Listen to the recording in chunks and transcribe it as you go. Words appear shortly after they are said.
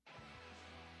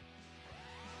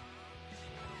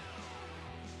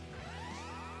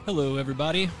Hello,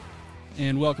 everybody,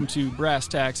 and welcome to Brass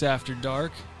Tacks After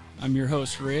Dark. I'm your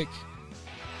host, Rick,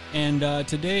 and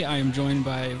today I am joined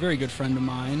by a very good friend of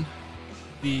mine,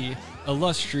 the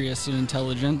illustrious and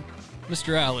intelligent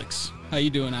Mr. Alex. How you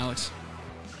doing, Alex?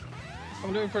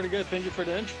 I'm doing pretty good. Thank you for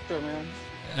the intro, man.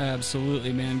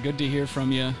 Absolutely, man. Good to hear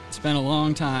from you. It's been a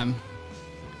long time.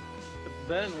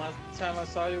 Ben, last time I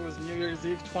saw you was New Year's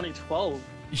Eve 2012.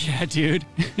 Yeah, dude.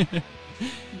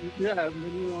 Yeah,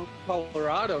 in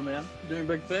Colorado, man. Doing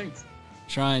big things.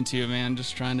 Trying to, man.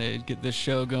 Just trying to get this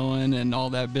show going and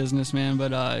all that business, man.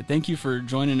 But thank you for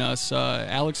joining us.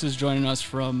 Alex is joining us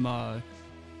from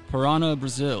Parana,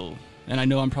 Brazil. And I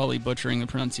know I'm probably butchering the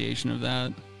pronunciation of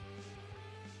that.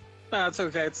 Nah, it's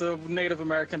okay. It's a Native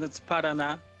American. It's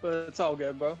Paraná, but it's all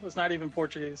good, bro. It's not even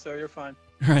Portuguese, so you're fine.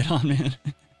 Right on, man.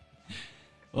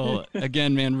 Well,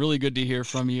 again, man, really good to hear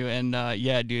from you. And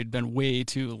yeah, dude, been way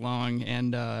too long.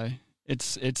 And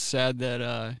it's sad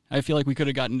that I feel like we could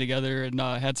have gotten together and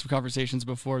had some conversations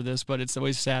before this, but it's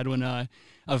always sad when a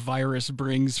virus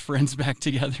brings friends back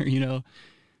together. You know,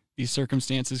 these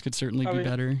circumstances could certainly be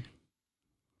better.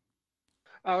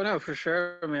 Oh no, for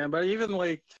sure, man. But even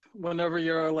like whenever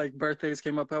your like birthdays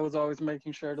came up, I was always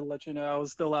making sure to let you know I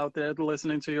was still out there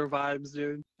listening to your vibes,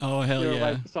 dude. Oh hell your, yeah!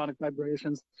 Like sonic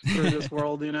vibrations through this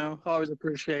world, you know. Always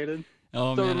appreciated.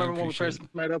 Oh Still man, remember when we first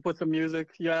met up with the music.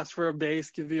 You asked for a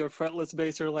bass, give you a fretless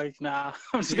bass. You're like, nah,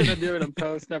 I'm just gonna do it in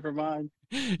post. Never mind.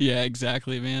 Yeah,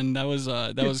 exactly, man. That was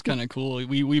kind of cool.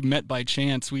 We met by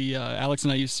chance. We Alex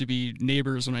and I used to be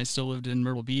neighbors when I still lived in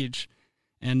Myrtle Beach.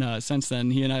 And since then,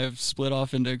 he and I have split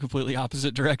off into completely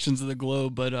opposite directions of the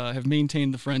globe, but have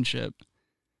maintained the friendship.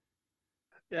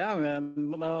 Yeah,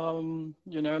 man.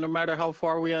 You know, no matter how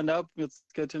far we end up, it's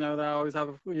good to know that I always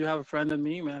you have a friend in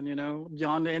me, man. You know,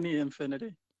 beyond any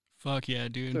infinity. Fuck yeah,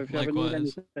 dude. So if you Likewise. ever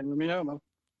need anything, let me know, man.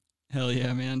 Hell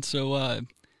yeah, man. So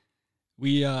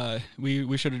we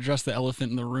should address the elephant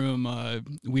in the room.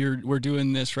 We're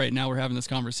doing this right now. We're having this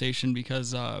conversation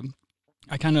because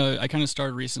I kind of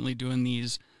started recently doing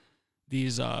these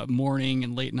morning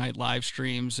and late night live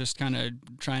streams, just kind of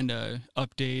trying to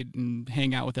update and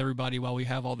hang out with everybody while we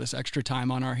have all this extra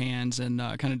time on our hands and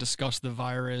kind of discuss the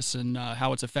virus and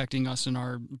how it's affecting us in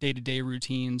our day-to-day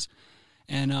routines.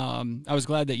 And I was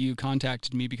glad that you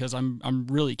contacted me because I'm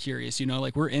really curious. You know,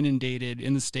 like we're inundated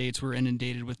in the States. We're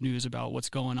inundated with news about what's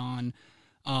going on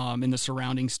in the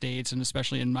surrounding states, and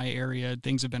especially in my area,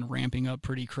 things have been ramping up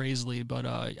pretty crazily. But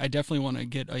I definitely want to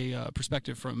get a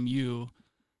perspective from you,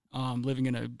 living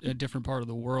in a different part of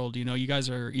the world. You know, you guys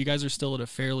are still at a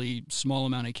fairly small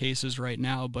amount of cases right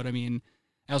now, but I mean,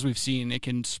 as we've seen, it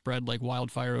can spread like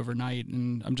wildfire overnight.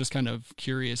 And I'm just kind of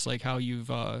curious, like how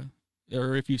you've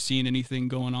or if you've seen anything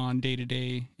going on day to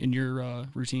day in your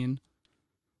routine.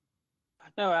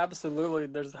 No, absolutely.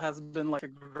 There has been like a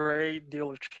great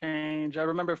deal of change. I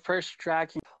remember first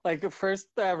tracking, like the first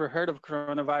I ever heard of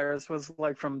coronavirus was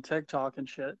like from TikTok and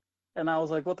shit. And I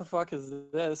was like, what the fuck is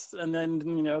this? And then,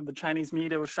 you know, the Chinese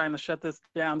media was trying to shut this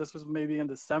down. This was maybe in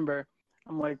December.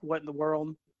 I'm like, what in the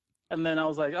world? And then I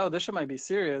was like, oh, this shit might be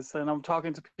serious. And I'm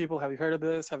talking to people, have you heard of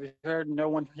this? Have you heard? No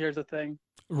one hears a thing.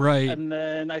 Right. And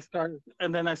then I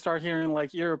start hearing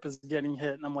like Europe is getting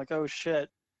hit. And I'm like, oh shit.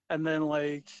 And then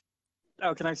like,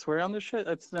 oh, can I swear on this shit?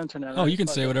 It's the internet. Oh, right? you can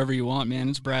say whatever you want, man.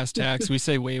 It's brass tacks. We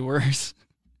say way worse.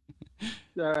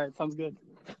 All right, sounds good.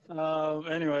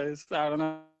 Anyways, I don't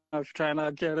know if you're trying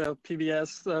to get a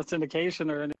PBS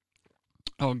syndication or anything.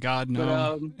 Oh God,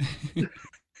 no.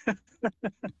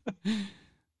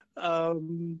 But,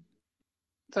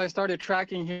 so I started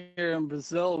tracking here in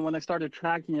Brazil, and when I started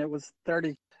tracking, it was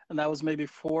 30, and that was maybe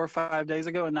 4 or 5 days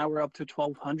ago, and now we're up to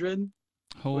 1,200,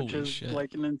 which is shit.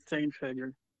 like an insane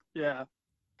figure. Yeah.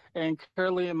 And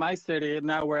currently in my city,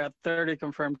 now we're at 30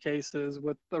 confirmed cases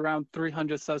with around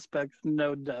 300 suspects,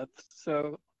 no deaths.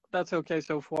 So that's okay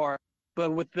so far.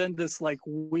 But within this like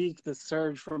week, the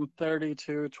surge from 30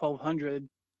 to 1,200,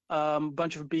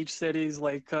 bunch of beach cities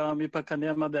like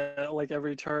Ipanema that like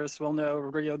every tourist will know,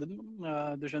 Rio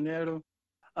de Janeiro,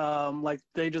 like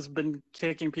they just been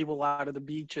kicking people out of the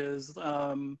beaches.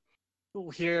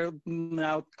 Here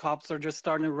now, cops are just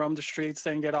starting to roam the streets,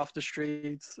 saying get off the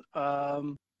streets. So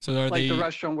are like they... the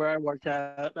restaurant where I work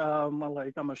at, I'm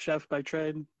a chef by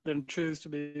trade. Didn't choose to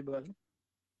be, but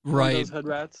right. Those hood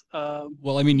rats.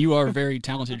 Well, I mean, you are a very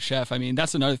talented chef. I mean,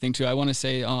 that's another thing too. I want to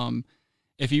say,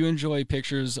 if you enjoy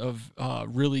pictures of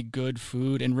really good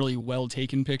food and really well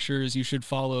taken pictures, you should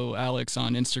follow Alex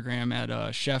on Instagram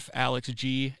at Chef Alex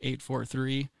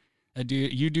G843.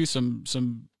 You do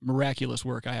some miraculous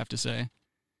work, I have to say.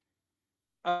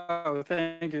 Oh,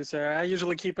 thank you, sir. I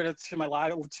usually keep it to my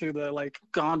life to the like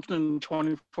gone in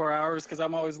 24 hours because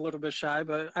I'm always a little bit shy,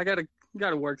 but I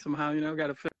gotta work somehow, you know.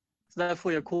 Gotta. It's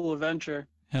definitely a cool adventure.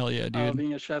 Hell yeah, dude.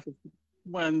 Being a chef,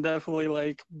 when definitely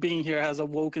like being here has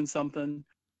awoken something.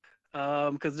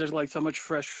 Because there's like so much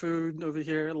fresh food over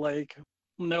here. Like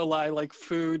no lie, like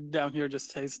food down here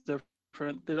just tastes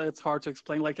different. It's hard to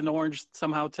explain. Like an orange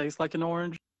somehow tastes like an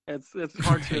orange. It's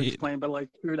hard to Right. explain, but like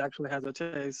food actually has a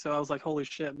taste. So I was like, holy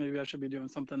shit, maybe I should be doing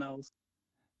something else.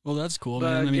 Well, that's cool,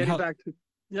 man. I But mean, getting how? back to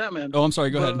yeah, man. Oh, I'm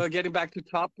sorry. Go ahead. But getting back to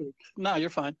topic, no, you're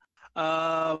fine.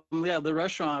 Yeah, the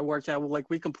restaurant I worked at, like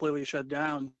we completely shut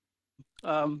down.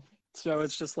 Um, so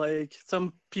it's just like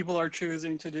some people are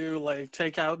choosing to do like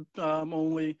takeout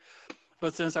only.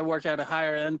 But since I work at a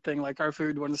higher end thing, like our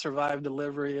food wouldn't survive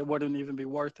delivery, it wouldn't even be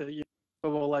worth it. But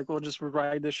we'll just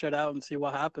ride this shit out and see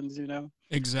what happens, you know?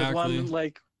 Because Exactly. one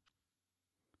like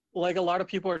a lot of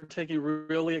people are taking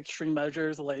really extreme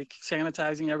measures, like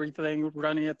sanitizing everything,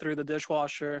 running it through the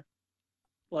dishwasher,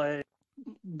 like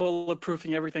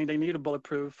bulletproofing everything they need to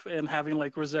bulletproof, and having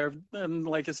like reserved and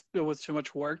like it was too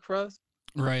much work for us.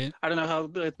 Right. I don't know how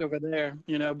it's over there,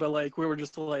 you know, but like we were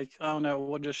just like, I don't know,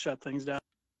 we'll just shut things down.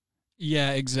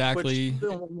 Yeah, Which exactly.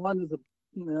 one is a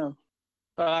you know,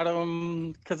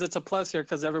 because it's a plus here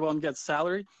because everyone gets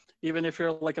salary. Even if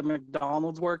you're like a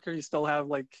McDonald's worker, you still have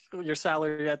like your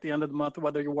salary at the end of the month,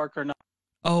 whether you work or not.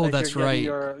 Oh, Like you're that's getting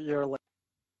right. your like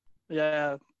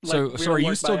yeah, like So, we so are don't you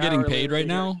work still by getting hourly paid right over here,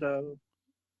 now? so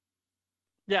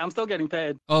yeah, I'm still getting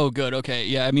paid. Oh, good. Okay.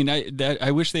 Yeah. I mean,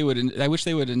 I wish they would. I wish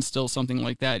they would instill something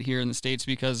like that here in the states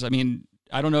because I mean,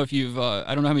 I don't know if you've.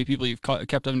 I don't know how many people you've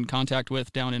kept in contact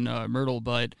with down in Myrtle,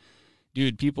 but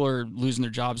dude, people are losing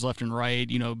their jobs left and right.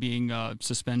 You know, being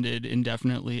suspended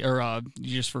indefinitely or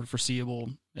just for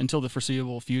foreseeable until the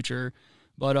foreseeable future.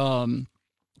 But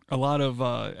a lot of,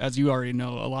 as you already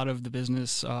know, a lot of the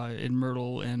business in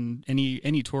Myrtle and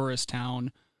any tourist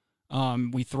town,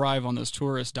 we thrive on those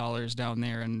tourist dollars down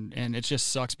there, and it just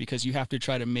sucks because you have to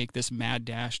try to make this mad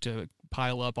dash to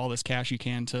pile up all this cash you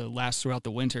can to last throughout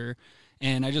the winter.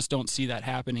 And I just don't see that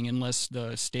happening unless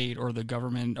the state or the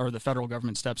government or the federal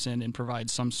government steps in and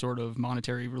provides some sort of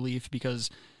monetary relief because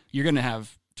you're going to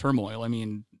have turmoil. I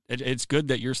mean, it's good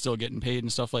that you're still getting paid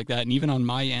and stuff like that. And even on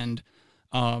my end,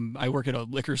 I work at a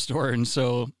liquor store, and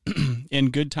so in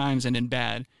good times and in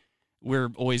bad, we're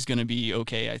always going to be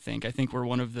okay. I think we're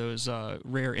one of those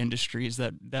rare industries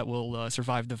that will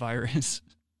survive the virus.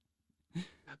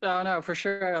 No, no, for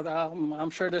sure. I'm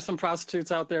sure there's some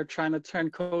prostitutes out there trying to turn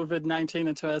COVID-19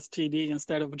 into STD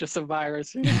instead of just a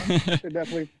virus. You know, they're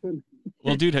definitely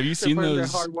Well, dude, have you they're seen putting their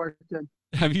those? hard work in.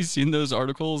 Have you seen those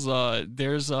articles?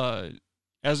 There's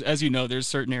as you know, there's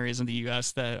certain areas in the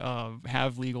U.S. that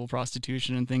have legal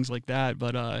prostitution and things like that,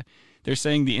 but they're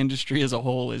saying the industry as a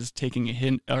whole is taking a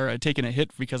hit or taking a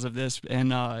hit because of this, and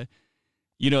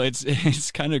you know, it's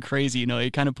it's kind of crazy. You know,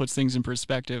 it kind of puts things in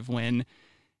perspective when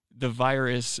the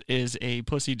virus is a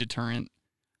pussy deterrent,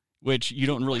 which you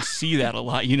don't really see that a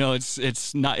lot. You know,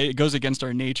 it's not it goes against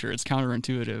our nature. It's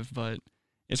counterintuitive, but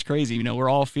it's crazy. You know, we're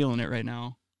all feeling it right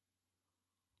now.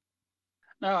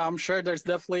 No, I'm sure there's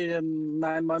definitely in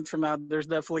 9 months from now, there's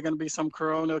definitely going to be some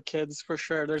Corona kids for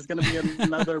sure. There's going to be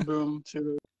another boom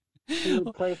to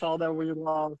replace all that we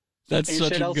lost. That's Ain't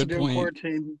such shit a else to good do in point.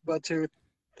 quarantine but to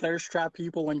thirst trap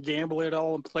people and gamble it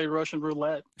all and play Russian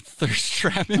roulette. Thirst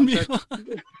trapping I'm sure people.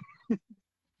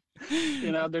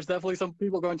 you know, there's definitely some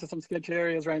people going to some sketchy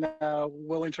areas right now,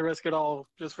 willing to risk it all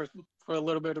just for a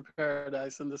little bit of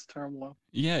paradise in this turmoil.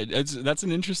 Yeah, that's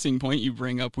an interesting point you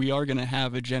bring up. We are going to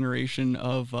have a generation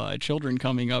of children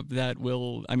coming up that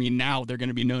will. I mean, now they're going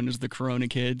to be known as the Corona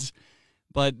kids.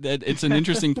 But it's an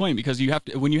interesting point because you have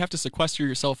to when you have to sequester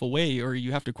yourself away or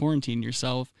you have to quarantine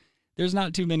yourself. There's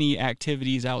not too many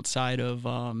activities outside of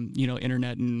you know,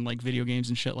 internet and like video games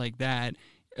and shit like that.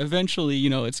 Eventually, you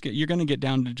know, it's you're gonna get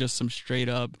down to just some straight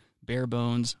up bare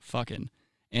bones fucking.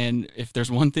 And if there's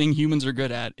one thing humans are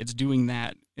good at, it's doing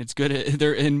that. It's good at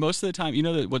there. And most of the time, you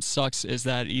know, that what sucks is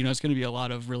that you know it's going to be a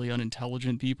lot of really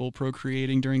unintelligent people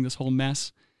procreating during this whole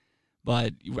mess.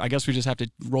 But I guess we just have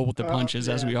to roll with the punches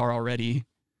as Yeah, we are already.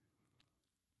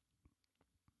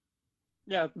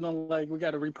 yeah. No, like we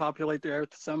got to repopulate the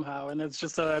earth somehow, and it's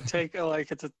just a take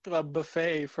like it's a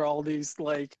buffet for all these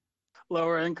like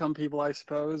lower income people, I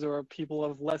suppose, or people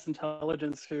of less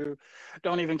intelligence who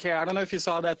don't even care. I don't know if you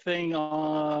saw that thing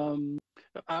on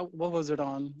what was it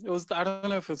on? It was I don't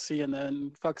know if it was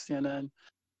CNN, fuck CNN,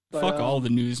 but Fuck all the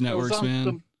news it was networks, on man.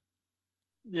 some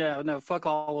Yeah, no, fuck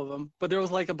all of them. But there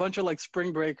was like a bunch of like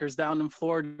spring breakers down in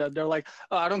Florida. They're like,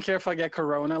 oh, I don't care if I get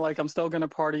corona, like I'm still gonna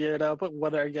party it up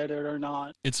whether I get it or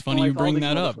not. It's And funny you like all bring these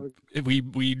that up.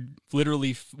 motherfuckers. We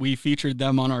literally we featured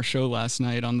them on our show last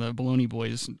night on the Baloney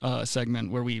Boys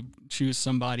segment where we choose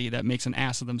somebody that makes an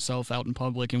ass of themselves out in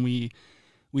public, and we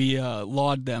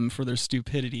laud them for their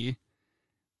stupidity.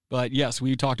 But yes,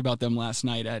 we talked about them last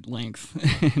night at length,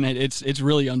 and it's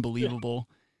really unbelievable.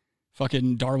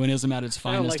 Fucking Darwinism at its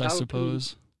I know, finest, like I how can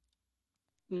suppose.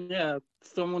 yeah,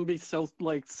 someone be so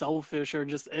like selfish or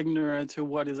just ignorant to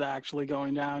what is actually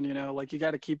going down, like you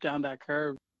gotta keep down that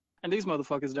curve. And these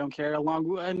motherfuckers don't care.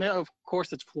 And of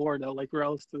course it's Florida. Like where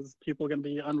else is people gonna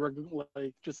be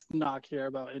like just not care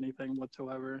about anything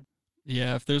whatsoever?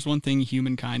 Yeah, if there's one thing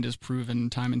humankind has proven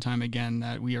time and time again,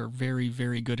 that we are very,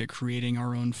 very good at creating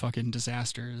our own fucking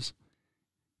disasters.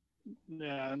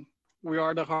 Yeah, we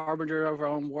are the harbinger of our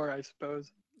own war, I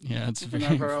suppose, Yeah, it's and of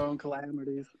very, our own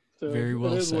calamities. So very it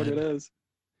well is what it said. is.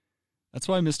 That's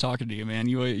why I miss talking to you, man.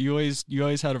 You always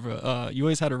had a you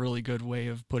always had a really good way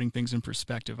of putting things in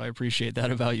perspective. I appreciate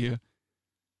that about you.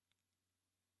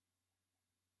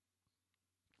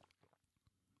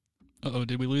 Oh,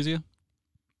 did we lose you?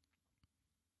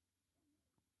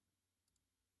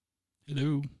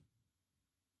 Hello.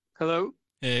 Hello.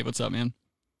 Hey, what's up, man?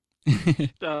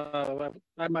 Yeah,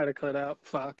 I might have cut out.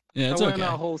 Fuck. I it's went in a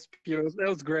okay. whole spew. It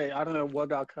was great. I don't know what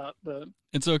got cut, but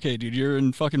It's okay, dude. You're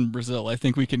in fucking Brazil. I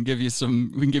think we can give you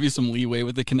some leeway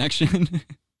with the connection.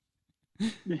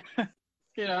 yeah,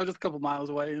 just a couple miles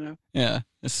away. Yeah,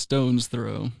 a stone's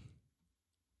throw.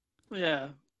 Yeah.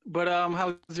 But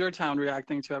how's your town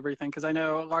reacting to everything? Because I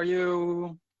know, are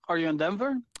you in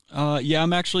Denver? Yeah,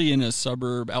 I'm actually in a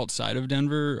suburb outside of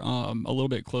Denver, a little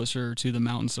bit closer to the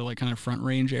mountains, so like kind of Front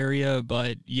Range area.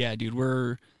 But yeah, dude,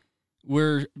 we're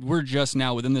just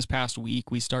now within this past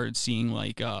week we started seeing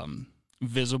like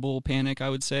visible panic, I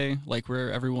would say, like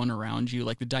where everyone around you,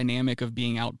 like the dynamic of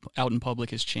being out in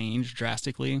public has changed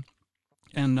drastically.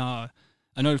 And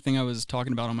another thing I was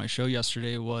talking about on my show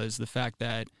yesterday was the fact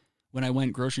that when I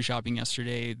went grocery shopping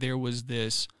yesterday, there was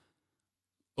this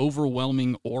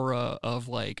overwhelming aura of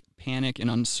like panic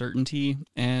and uncertainty,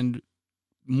 and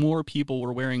more people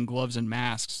were wearing gloves and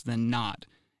masks than not,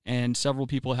 and several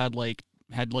people had like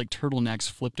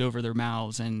turtlenecks flipped over their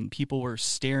mouths, and people were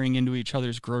staring into each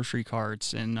other's grocery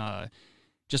carts and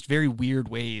just very weird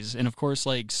ways. And of course,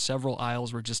 like several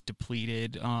aisles were just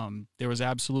depleted. There was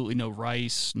absolutely no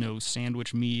rice, no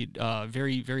sandwich meat,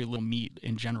 very, very little meat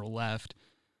in general left.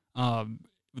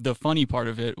 The funny part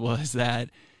of it was that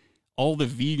all the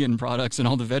vegan products and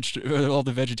all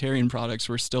the vegetarian products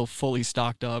were still fully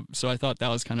stocked up. So I thought that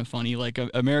was kind of funny. Like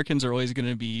Americans are always going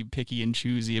to be picky and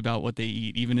choosy about what they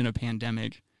eat, even in a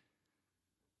pandemic.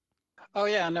 Oh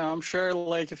yeah, no, I'm sure.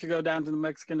 Like if you go down to the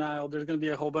Mexican aisle, there's gonna be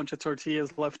a whole bunch of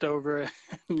tortillas left over,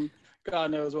 and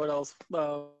God knows what else.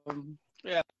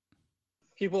 Yeah,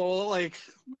 people like,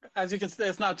 as you can see,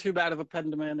 it's not too bad of a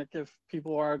pandemic if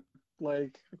people are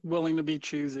like willing to be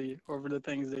choosy over the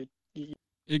things they eat.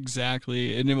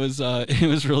 Exactly, and it was it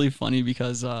was really funny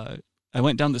because I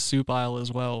went down the soup aisle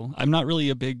as well. I'm not really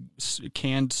a big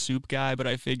canned soup guy, but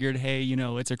I figured, hey,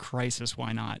 it's a crisis,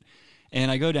 why not? And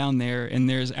I go down there, and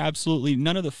there's absolutely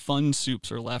none of the fun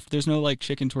soups are left. There's no like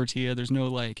chicken tortilla. There's no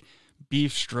like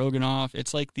beef stroganoff.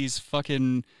 It's like these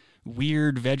fucking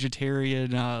weird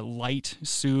vegetarian light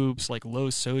soups, like low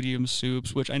sodium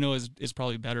soups, which I know is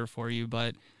probably better for you,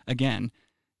 but again,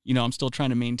 I'm still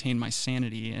trying to maintain my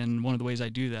sanity, and one of the ways I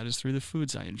do that is through the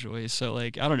foods I enjoy. So,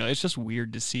 like, I don't know, it's just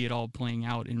weird to see it all playing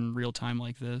out in real time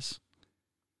like this.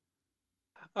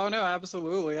 Oh no,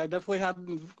 absolutely. I definitely had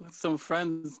some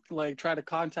friends like try to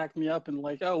contact me up and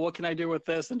like, oh, what can I do with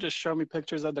this, and just show me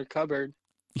pictures of their cupboard,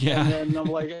 and Yeah, then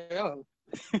I'm like, oh.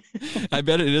 I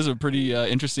bet it is a pretty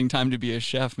interesting time to be a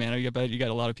chef, man. I bet you got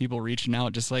a lot of people reaching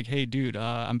out, just like, hey, dude,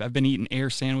 I've been eating air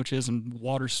sandwiches and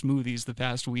water smoothies the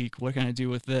past week. What can I do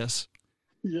with this?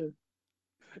 Yeah,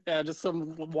 yeah, just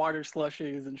some water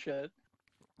slushies and shit.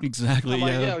 Exactly, I'm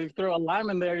like, yeah. yeah, you throw a lime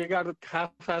in there, you got a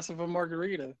half-ass of a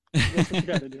margarita. That's what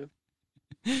you got to do.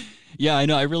 Yeah, I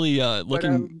know. I really But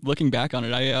looking back on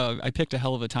it, I picked a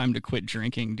hell of a time to quit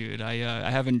drinking, dude. I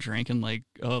haven't drank in like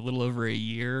a little over a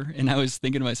year, and I was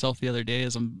thinking to myself the other day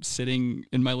as I'm sitting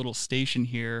in my little station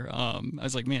here, I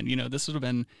was like, man, this would have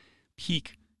been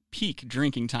peak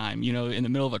drinking time. In the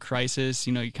middle of a crisis,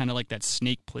 you kind of like that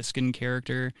Snake Plissken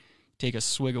character, take a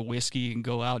swig of whiskey and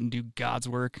go out and do God's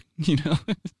work. yeah,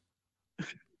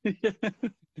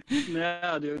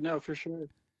 dude, no, for sure.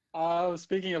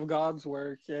 Speaking of God's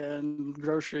work and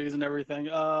groceries and everything,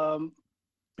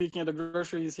 speaking of the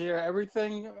groceries here,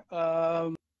 everything.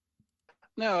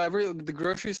 No, the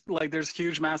groceries, like there's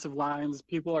huge, massive lines.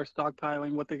 People are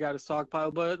stockpiling what they got to stockpile,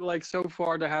 but like so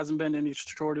far there hasn't been any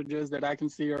shortages that I can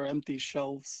see or empty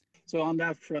shelves. So on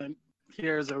that front,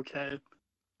 here is okay,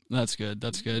 That's good.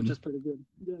 That's which good. is pretty good.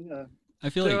 Yeah. I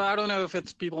feel So like I don't know if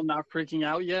it's people not freaking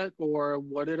out yet or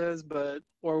what it is, but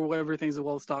or what everything's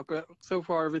well stocked. But so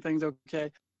far everything's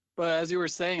okay. But as you were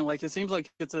saying, like it seems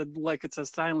like it's a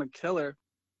silent killer,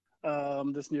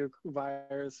 this new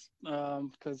virus,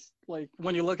 because like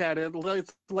when you look at it,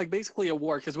 it's like basically a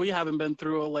war because we haven't been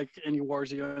through like any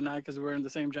wars, you and I, because we're in the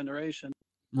same generation.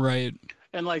 right.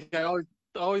 And like I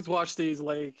always watch these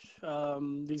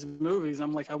movies.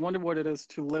 I'm like, I wonder what it is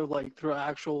to live like through an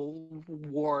actual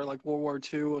war, like World War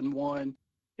II and one,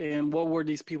 and what were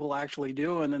these people actually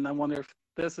doing? And I wonder if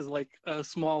this is like a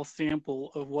small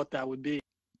sample of what that would be.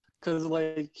 Because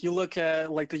like you look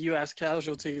at like the U.S.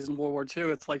 casualties in World War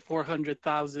II, it's like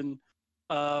 400,000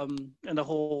 in the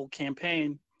whole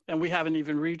campaign, and we haven't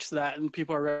even reached that, and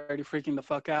people are already freaking the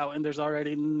fuck out, and there's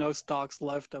already no stocks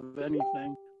left of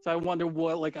anything. So I wonder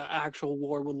what like an actual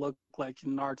war would look like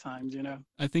in our times, you know?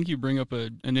 I think you bring up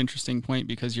an interesting point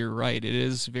because you're right. It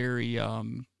is very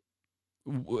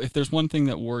if there's one thing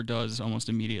that war does almost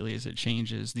immediately is it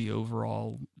changes the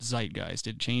overall zeitgeist.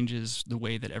 It changes the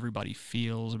way that everybody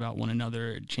feels about one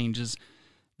another. It changes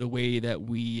the way that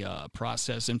we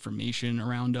process information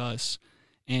around us.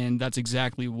 And that's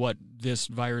exactly what this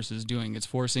virus is doing. It's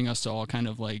forcing us to all kind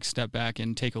of like step back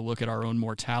and take a look at our own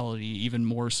mortality, even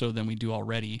more so than we do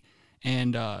already.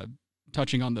 And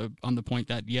touching on the point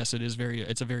that yes,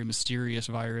 it's a very mysterious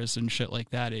virus and shit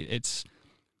like that.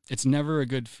 It's never a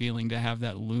good feeling to have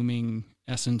that looming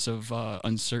essence of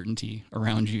uncertainty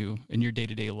around you in your day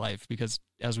to day life because,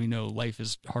 as we know, life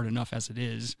is hard enough as it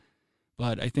is.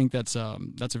 But I think that's a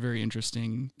very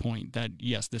interesting point. That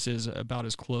yes, this is about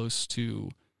as close to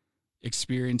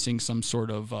experiencing some sort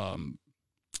of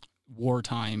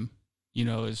wartime, you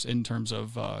know, is in terms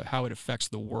of how it affects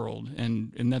the world,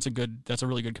 and that's a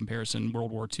really good comparison.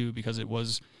 World War II because it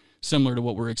was similar to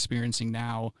what we're experiencing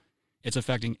now. It's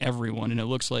affecting everyone, and it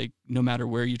looks like no matter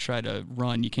where you try to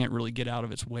run, you can't really get out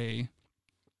of its way.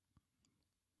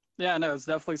 Yeah, no, it's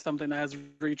definitely something that has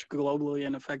reached globally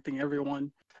and affecting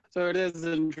everyone. So it is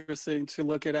interesting to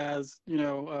look at as,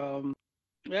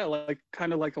 yeah, like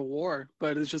kind of like a war,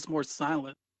 but it's just more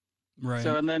silent. So, Right.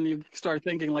 and then you start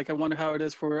thinking, like, I wonder how it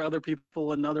is for other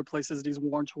people in other places, these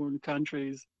war-torn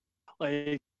countries.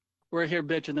 Like, we're here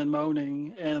bitching and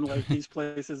moaning, and like these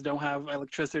places don't have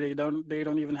electricity, they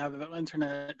don't even have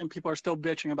internet, and people are still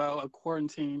bitching about a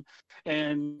quarantine, Or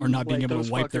and not being like able to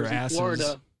those wipe their fuckers in asses.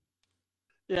 Florida,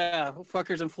 yeah,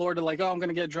 fuckers in Florida, like, oh, I'm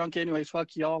gonna get drunk anyways,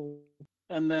 fuck y'all.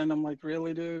 And then I'm like,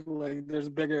 really, dude? Like, there's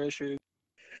bigger issues.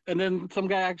 And then some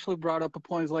guy actually brought up a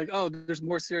point. He's like, oh, there's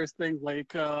more serious things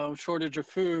like shortage of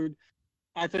food.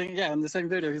 I think, yeah, in the same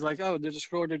video, he's like, oh, there's a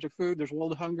shortage of food, there's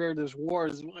world hunger, there's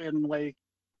wars, and like,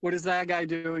 what is that guy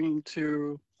doing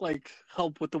to like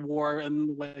help with the war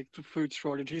and like the food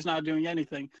shortage? He's not doing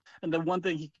anything. And the one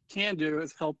thing he can do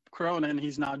is help Corona, and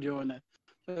he's not doing it.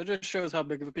 So it just shows how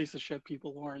big of a piece of shit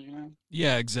people are, you know?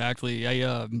 Yeah, exactly.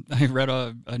 I read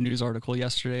a news article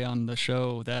yesterday on the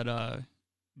show that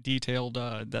detailed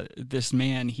that this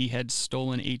man he had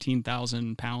stolen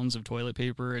 18,000 pounds of toilet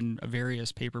paper and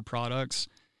various paper products,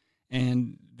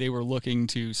 and they were looking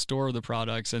to store the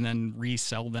products and then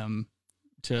resell them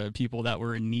to people that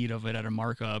were in need of it at a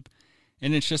markup.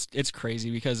 And it's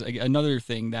crazy because another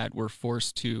thing that we're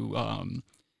forced to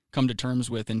come to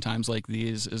terms with in times like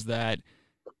these is that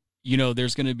you know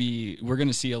we're going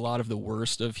to see a lot of the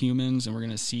worst of humans, and we're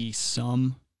going to see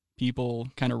some people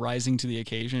kind of rising to the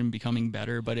occasion, becoming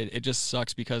better, but it just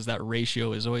sucks because that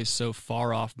ratio is always so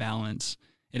far off balance.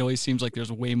 It always seems like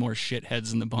there's way more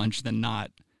shitheads in the bunch than not.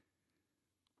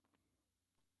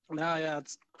 Now, yeah,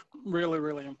 it's really,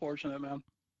 really unfortunate, man.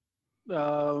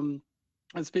 Um,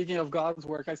 and speaking of God's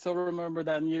work, I still remember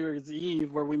that New Year's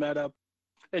Eve where we met up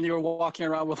and you were walking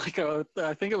around with like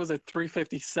I think it was a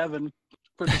 357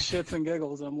 for the shits and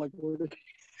giggles. I'm like, what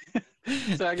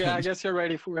so I guess you're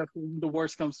ready for if the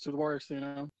worst comes to the worst, you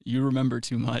know? You remember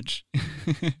too much.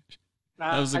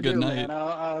 That was a I good do, man.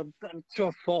 night. To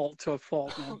a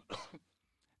fault, man.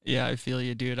 Yeah, I feel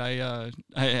you, dude. I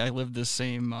live the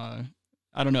same.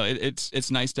 I don't know.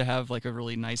 It's nice to have like a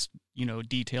really nice, you know,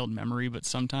 detailed memory, but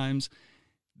sometimes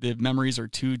the memories are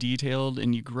too detailed,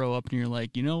 and you grow up and you're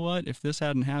like, you know what? If this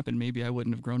hadn't happened, maybe I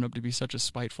wouldn't have grown up to be such a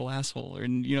spiteful asshole,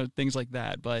 and you know things like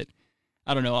that. But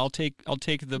I don't know. I'll take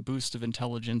the boost of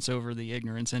intelligence over the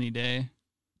ignorance any day.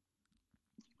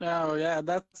 Oh yeah,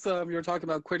 that's you're talking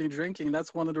about quitting drinking.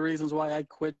 That's one of the reasons why I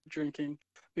quit drinking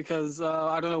because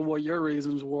I don't know what your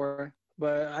reasons were,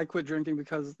 But I quit drinking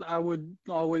because I would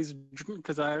always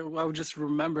because I would just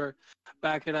remember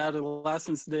back at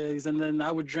adolescence days, and then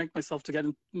I would drink myself to get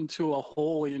into a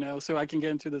hole, so I can get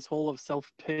into this hole of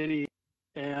self pity,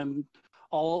 and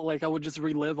all like I would just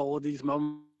relive all of these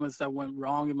moments that went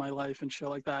wrong in my life and shit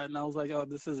like that, and I was like, oh,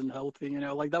 this isn't healthy,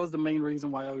 like that was the main reason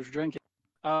why I was drinking.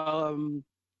 Um,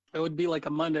 it would be like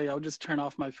a Monday, I would just turn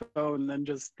off my phone and then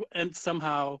just and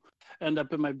somehow end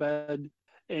up in my bed.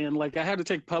 And like I had to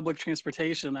take public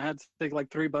transportation. I had to take like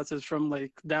 3 buses from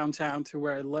like downtown to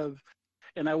where I live.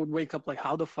 And I would wake up like,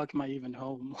 how the fuck am I even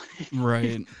home?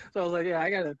 Right. So I was like, yeah,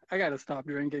 I gotta stop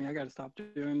drinking. I gotta stop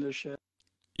doing this shit.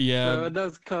 Yeah, So it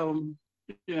does come,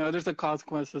 there's a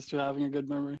consequences to having a good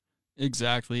memory.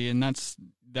 exactly. And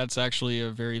that's actually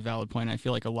a very valid point. I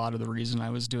feel like a lot of the reason I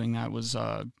was doing that was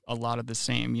a lot of the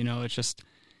same. It's just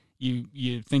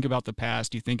you think about the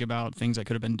past, you think about things that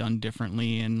could have been done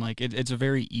differently, and like it's a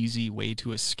very easy way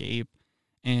to escape.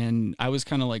 And I was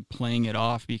kind of like playing it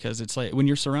off because it's like when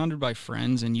you're surrounded by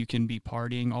friends and you can be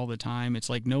partying all the time, it's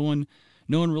like no one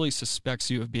really suspects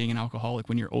you of being an alcoholic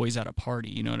when you're always at a party.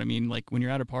 You know what I mean? Like when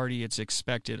you're at a party, it's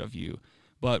expected of you.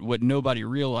 But what nobody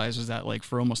realized was that like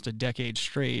for almost a decade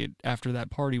straight after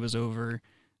that party was over,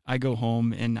 I go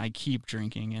home and I keep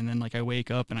drinking, and then like I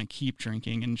wake up and I keep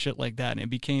drinking and shit like that. And it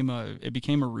became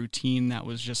a routine that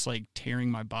was just like tearing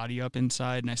my body up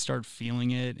inside, and I started feeling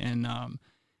it. And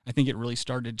I think it really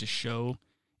started to show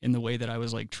in the way that I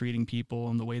was like treating people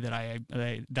and the way that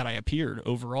I appeared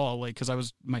overall. Like,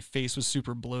 because my face was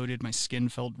super bloated, my skin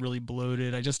felt really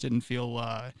bloated. I just didn't feel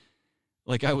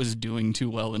like I was doing too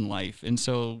well in life. And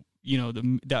so,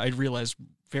 that I realized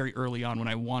very early on when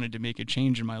I wanted to make a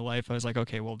change in my life, I was like,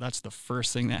 okay, well, that's the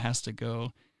first thing that has to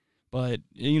go. But,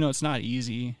 it's not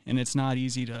easy, and it's not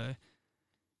easy to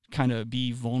kind of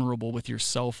be vulnerable with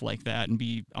yourself like that and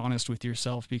be honest with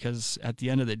yourself, because at the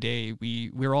end of the day,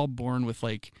 we're all born with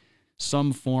like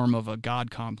some form of a god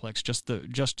complex, just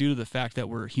due to the fact that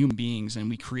we're human beings and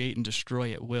we create and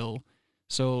destroy at will.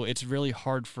 So it's really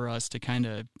hard for us to kind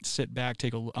of sit back,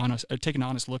 take an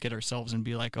honest look at ourselves and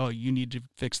be like, oh, you need to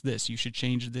fix this, you should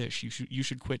change this, you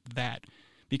should quit that,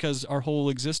 because our whole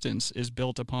existence is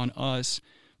built upon us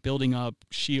building up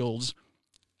shields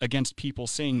against people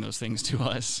saying those things to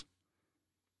us.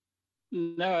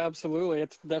 No, absolutely.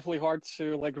 It's definitely hard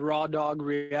to like raw dog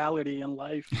reality in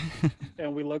life,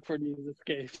 and we look for these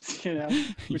escapes.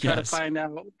 We try to Yes. find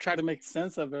out, try to make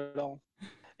sense of it all.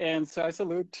 And so I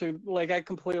salute to like I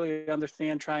completely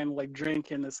understand trying to like drink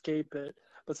and escape it,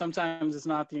 but sometimes it's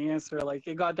not the answer. Like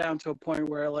it got down to a point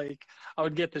where like I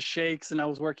would get the shakes, and I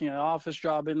was working an office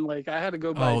job, and like I had to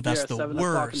go buy Oh, beer that's at the 7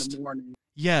 o'clock in the worst. morning.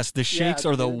 Yes, the Yeah, shakes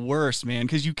are the dude. worst, man,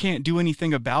 because you can't do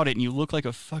anything about it and you look like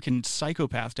a fucking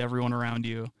psychopath to everyone around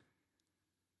you.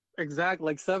 Exactly,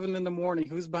 like 7 in the morning.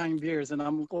 Who's buying beers? And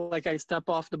I'm like, I step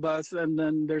off the bus, and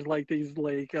then there's like these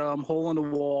like hole in the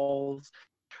walls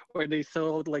where they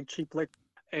sell like cheap liquor,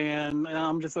 and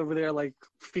I'm just over there like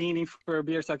fiending for a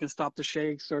beer so I can stop the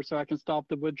shakes or so I can stop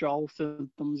the withdrawal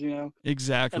symptoms. And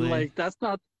Exactly. like that's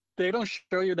not they don't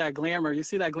show you that glamour. You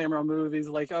see that glamour on movies,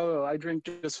 like, oh, I drink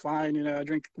just fine, I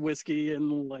drink whiskey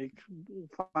and like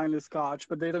fine as scotch,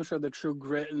 but they don't show the true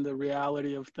grit and the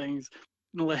reality of things.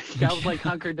 Like I was like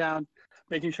hunkered down,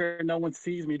 making sure no one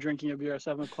sees me drinking a beer at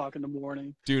 7 o'clock in the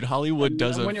morning. Dude, Hollywood And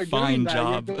does a when you're doing fine that,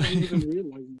 you job. don't even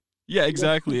realize Yeah, it.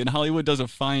 exactly. And Hollywood does a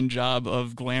fine job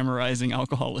of glamorizing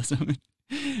alcoholism.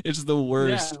 It's the Yeah,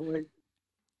 worst. like,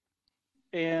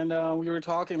 and we were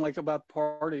talking like about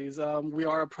parties. We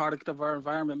are a product of our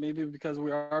environment, maybe because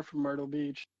we are from Myrtle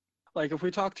Beach. Like if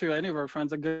we talk to any of our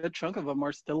friends, a good chunk of them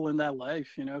are still in that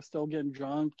life, still getting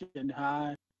drunk, getting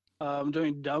high,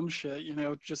 doing dumb shit,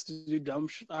 just to do dumb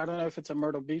shit. I don't know if it's a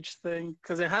Myrtle Beach thing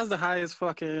because it has the highest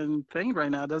fucking thing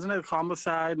right now, doesn't it?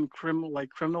 Homicide and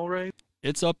criminal rate.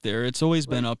 It's up there. It's always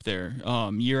been Like, up there.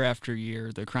 Year after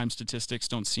year, the crime statistics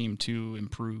don't seem to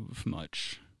improve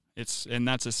much. And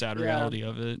that's a sad yeah, reality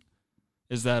of it.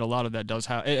 Is that a lot of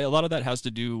that has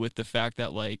to do with the fact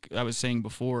that, like I was saying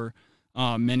before,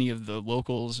 many of the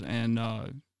locals and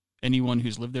anyone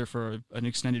who's lived there for an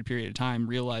extended period of time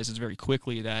realizes very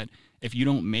quickly that if you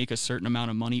don't make a certain amount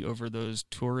of money over those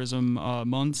tourism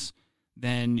months,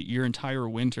 then your entire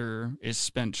winter is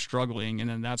spent struggling, and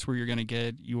then that's where you're going to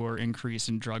get your increase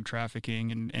in drug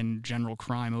trafficking and general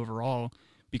crime overall,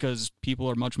 because people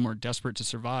are much more desperate to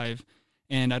survive.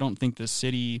 And I don't think the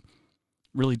city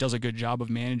really does a good job of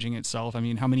managing itself. I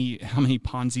mean, how many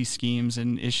Ponzi schemes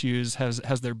and issues has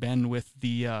there been with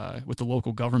the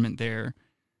local government there?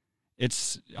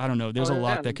 I don't know. There's a oh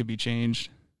lot yeah, that could be changed.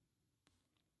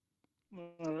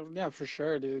 yeah, for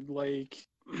sure, dude. Like.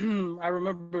 I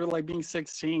remember like being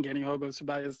 16, getting hobos to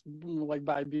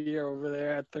buy beer over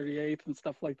there at 38th and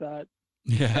stuff like that.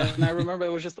 Yeah. And I remember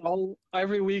it was just all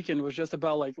every weekend was just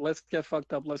about like, let's get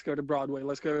fucked up, let's go to Broadway,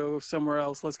 let's go somewhere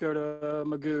else, let's go to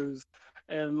Magoo's.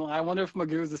 And I wonder if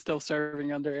Magoo's is still serving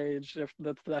underage, if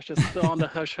that's just still on the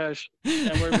hush hush,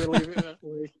 and we're really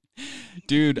like,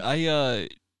 Dude,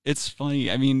 it's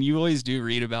funny. I mean, you always do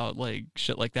read about like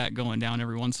shit like that going down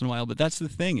every once in a while, but that's the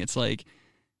thing. It's like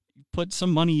put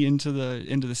some money into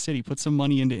the city, put some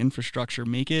money into infrastructure,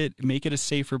 make it a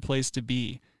safer place to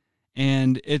be.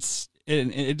 And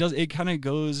it kind of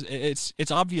goes,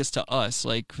 it's obvious to us,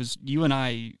 like, because you and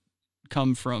I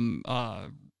come from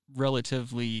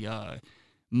relatively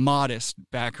modest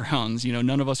backgrounds. You know,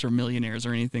 none of us are millionaires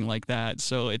or anything like that.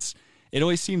 So it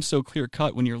always seems so clear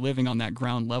cut when you're living on that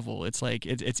ground level. It's like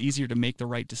it's easier to make the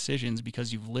right decisions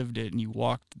because you've lived it and you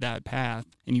walked that path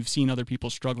and you've seen other people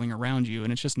struggling around you,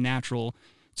 and it's just natural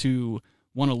to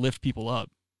want to lift people up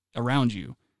around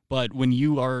you. But when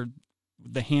you are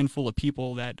the handful of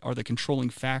people that are the controlling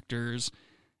factors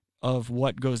of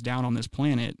what goes down on this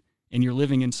planet, and you're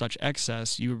living in such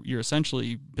excess, you're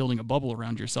essentially building a bubble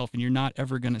around yourself, and you're not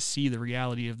ever going to see the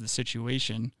reality of the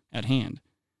situation at hand.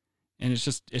 And it's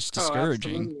oh,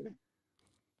 discouraging. absolutely.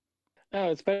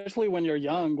 No, especially when you're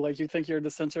young, like you think you're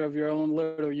the center of your own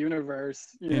little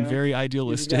universe, you And know? very You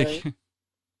just gotta, idealistic.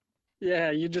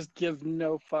 yeah, you just give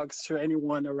no fucks to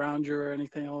anyone around you or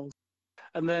anything else.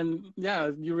 And then, yeah,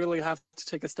 you really have to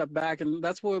take a step back. And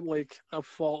that's what, like, a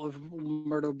fault of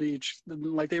Myrtle Beach.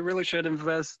 Like, they really should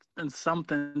invest in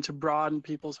something to broaden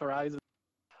people's horizons,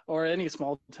 or any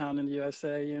small town in the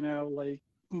USA, you know? Like,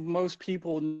 most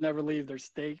people never leave their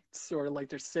states or, like,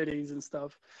 their cities and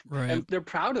stuff. Right. And they're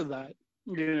proud of that,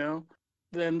 you know?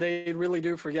 Then they really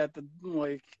do forget that,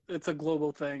 like, it's a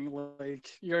global thing. Like,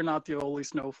 you're not the only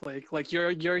snowflake. Like,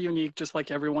 you're unique just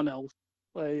like everyone else.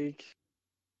 Like,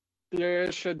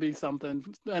 there should be something,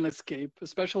 an escape,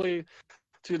 especially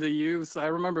to the youth. I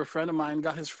remember a friend of mine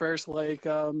got his first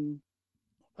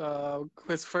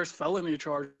felony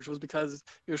charge was because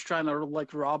he was trying to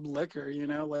like rob liquor, you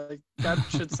know, like that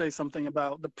should say something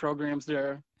about the programs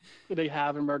they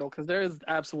have in Myrtle, because there is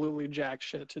absolutely jack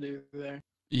shit to do there.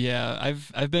 Yeah,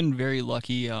 I've been very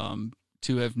lucky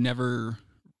to have never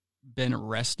been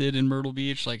arrested in Myrtle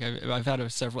Beach. Like I've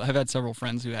had several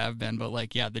friends who have been, but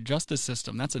like yeah, the justice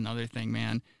system, that's another thing,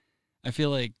 man. I feel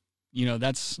like, you know,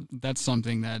 that's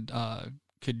something that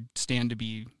could stand to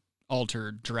be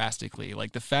altered drastically.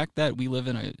 Like the fact that we live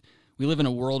in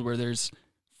a world where there's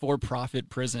for-profit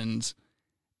prisons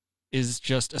is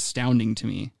just astounding to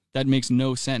me. That makes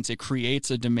no sense. It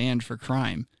creates a demand for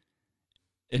crime.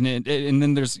 And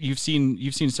then you've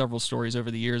seen several stories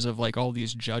over the years of like all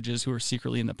these judges who are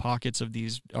secretly in the pockets of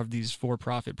these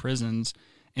for-profit prisons,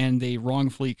 and they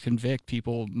wrongfully convict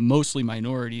people, mostly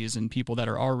minorities and people that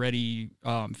are already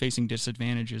facing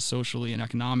disadvantages socially and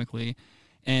economically,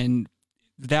 and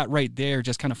that right there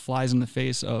just kind of flies in the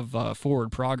face of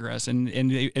forward progress,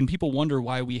 and people wonder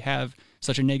why we have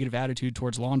such a negative attitude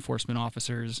towards law enforcement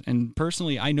officers. And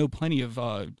personally, I know plenty of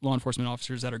law enforcement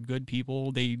officers that are good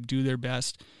people. They do their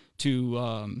best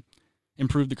to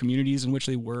improve the communities in which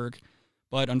they work,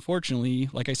 but unfortunately,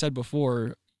 like I said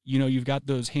before, you know, you've got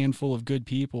those handful of good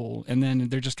people, and then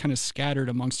they're just kind of scattered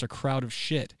amongst a crowd of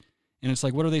shit. And it's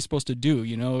like, what are they supposed to do?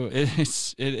 You know,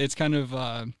 it's kind of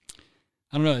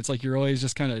I don't know. It's like you're always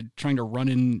just kind of trying to run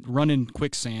in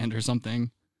quicksand or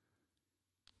something.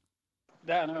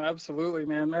 Yeah, no, absolutely,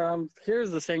 man.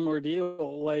 Here's the same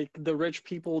ordeal. Like the rich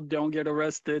people don't get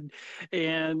arrested,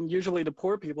 and usually the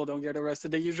poor people don't get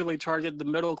arrested. They usually target the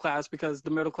middle class because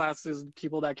the middle class is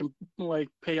people that can like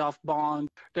pay off bond.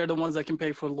 They're the ones that can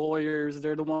pay for lawyers.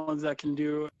 They're the ones that can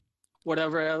do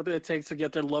whatever it takes to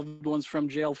get their loved ones from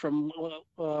jail, from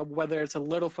whether it's a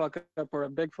little fuck up or a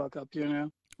big fuck up, you know.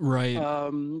 Right.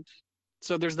 Um,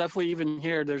 so there's definitely, even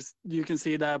here, you can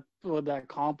see that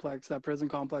that prison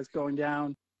complex going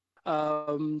down.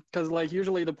 Because like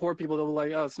usually the poor people, they'll be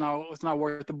like, oh, it's not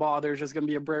worth the bother. It's just gonna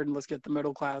be a burden. Let's get the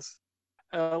middle class.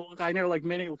 I know like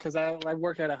many, because I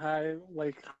work at a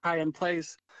high end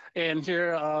place, and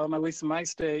here, at least in my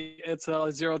state, it's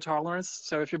a zero tolerance.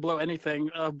 So if you blow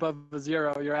anything above a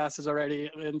zero, your ass is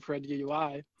already in for a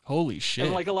DUI. Holy And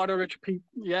shit. like a lot of rich people,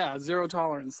 yeah, zero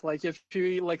tolerance. Like if you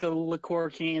eat like a liqueur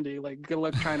candy, like good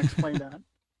luck trying to explain that.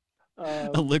 A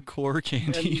Um, liqueur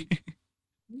candy. and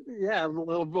yeah, a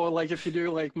little like if you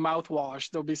do like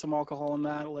mouthwash, there'll be some alcohol in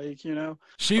that. Like, you know,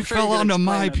 She I'm sure you fell could onto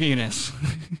my explain it. penis.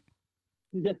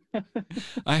 Yeah,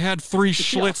 I had 3 yeah,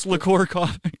 Schlitz liqueur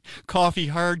coffee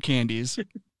hard candies.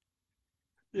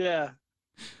 yeah.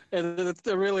 It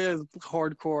really is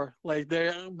hardcore. Like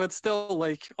but still,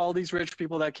 like all these rich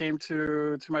people that came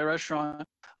to my restaurant,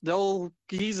 they'll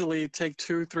easily take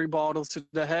 2, 3 bottles to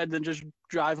the head and just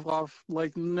drive off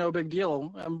like no big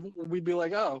deal. And we'd be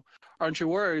like, "Oh, aren't you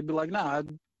worried?" Be like, "Nah,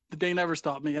 they never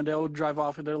stop me," and they'll drive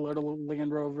off in their little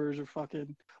Land Rovers or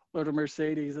fucking little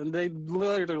Mercedes, and they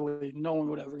literally no one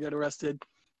would ever get arrested.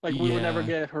 Like we would never Yeah.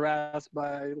 get harassed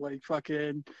by like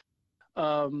fucking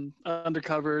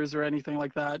undercovers or anything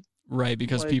like that. Right,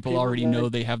 because Like people people already like know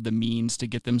they have the means to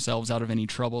get themselves out of any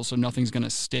trouble, so nothing's gonna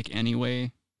stick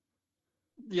anyway.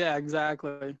 yeah,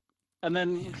 exactly. And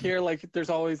then Man. here like there's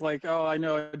always like, oh, I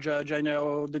know a judge, I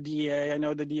know the DA, I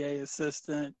know the DA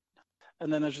assistant.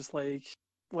 And then it's just like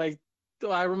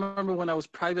I remember when I was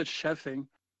private chefing,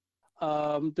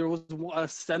 there was a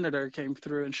senator came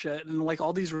through and shit, and like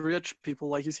all these rich people,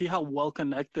 like you see how well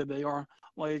connected they are.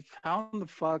 Like, how in the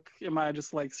fuck am I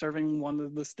just like serving one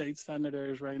of the state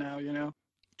senators right now?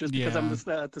 Just because I'm Yeah. just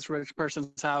at this rich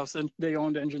person's house and they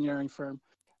owned an engineering firm,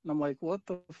 and I'm like, what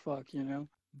the fuck?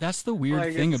 That's the weird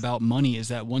Like thing it's about money is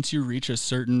that once you reach a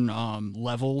certain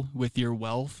level with your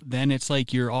wealth, then it's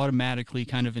like you're automatically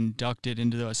kind of inducted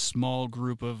into a small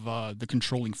group of the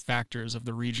controlling factors of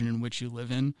the region in which you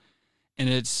live in. And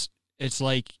it's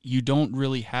like you don't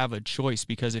really have a choice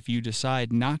because if you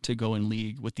decide not to go in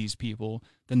league with these people,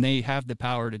 then they have the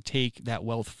power to take that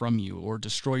wealth from you or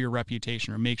destroy your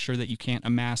reputation or make sure that you can't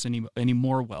amass any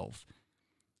more wealth.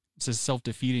 It's a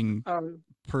self-defeating um,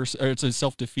 person, or it's a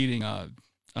self-defeating uh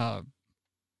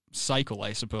cycle,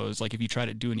 I suppose. Like if you try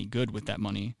to do any good with that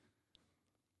money.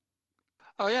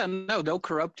 oh yeah, no, they'll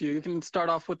corrupt you. You can start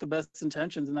off with the best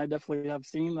intentions, and I definitely have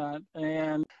seen that.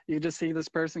 And you just see this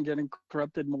person getting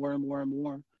corrupted more and more and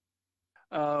more.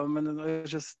 And then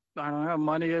it's just I don't know,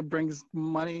 money brings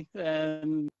money,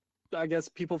 and I guess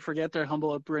people forget their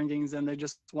humble upbringings, and they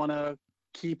just want to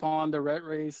keep on the rat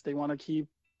race. They want to keep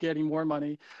getting more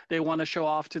money. They want to show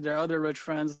off to their other rich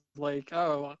friends, like,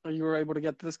 oh, you were able to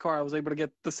get this car. I was able to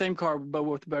get the same car, but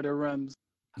with better rims.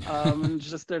 And it's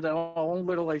just their own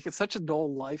little like it's such a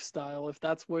dull lifestyle. If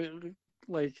that's what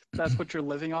you're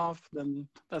living off, then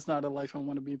that's not a life I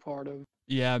want to be part of.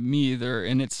 Yeah, me either.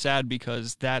 And it's sad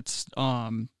because that's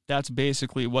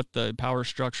basically what the power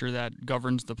structure that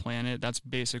governs the planet, that's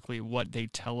basically what they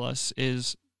tell us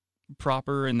is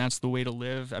proper and that's the way to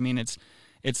live. I mean, it's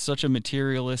such a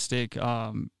materialistic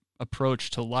approach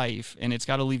to life, and it's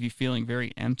got to leave you feeling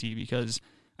very empty because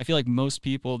I feel like most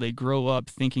people they grow up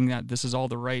thinking that this is all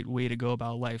the right way to go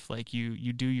about life. Like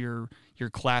you do your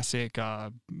classic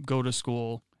go to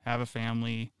school, have a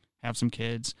family, have some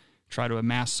kids, try to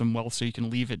amass some wealth so you can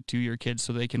leave it to your kids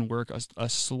so they can work a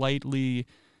slightly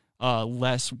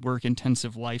less work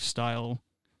intensive lifestyle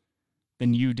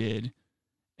than you did.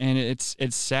 And it's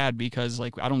sad because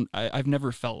like I've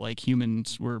never felt like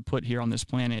humans were put here on this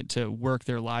planet to work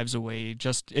their lives away.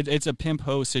 Just it's a pimp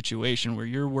ho situation where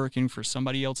you're working for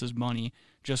somebody else's money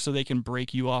just so they can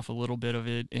break you off a little bit of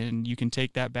it, and you can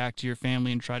take that back to your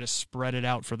family and try to spread it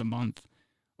out for the month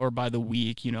or by the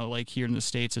week. Like here in the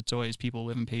States, it's always people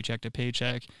living paycheck to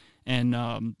paycheck. And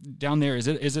down there, is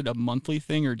it a monthly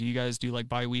thing or do you guys do like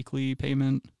biweekly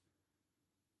payment?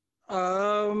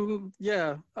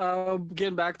 Yeah.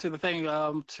 Getting back to the thing,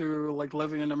 to like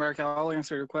living in America, I'll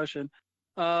answer your question.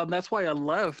 That's why I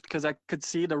left because I could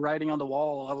see the writing on the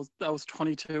wall. I was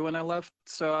 22 when I left,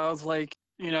 so I was like,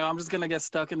 I'm just gonna get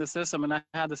stuck in the system, and I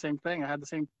had the same thing. I had the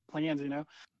same plans.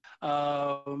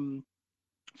 Um,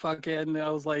 Fucking, I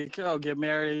was like, oh, get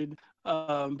married,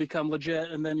 become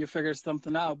legit, and then you figure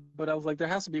something out. But I was like, there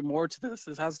has to be more to this.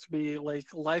 It has to be like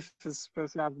life is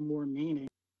supposed to have more meaning.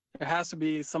 There has to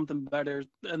be something better.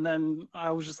 And then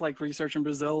I was just like researching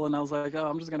Brazil, and I was like, oh,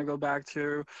 I'm just gonna go back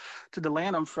to the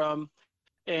land I'm from.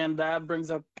 And that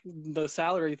brings up the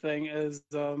salary thing is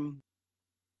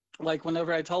like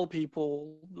whenever I tell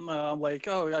people like,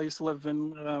 oh, I used to live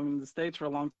in the States for a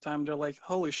long time, they're like,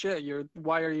 holy shit,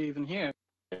 why are you even here?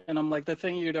 And I'm like, the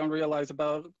thing you don't realize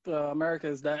about America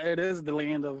is that it is the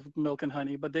land of milk and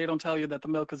honey, but they don't tell you that the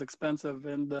milk is expensive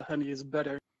and the honey is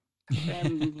bitter.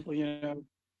 And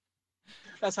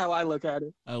that's how I look at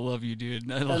it. I love you,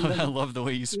 dude. I And love I then, love the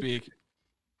way you speak.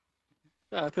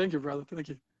 thank you, brother. Thank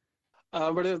you.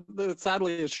 But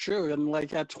sadly, it's true. And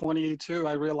like at 22,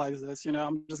 I realized this.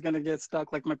 I'm just gonna get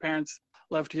stuck. Like my parents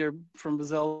left here from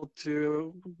Brazil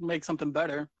to make something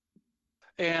better,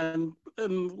 and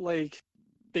like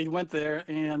they went there,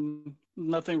 and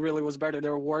nothing really was better. They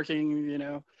were working,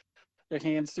 their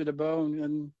hands to the bone,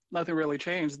 and nothing really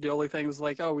changed. The only thing was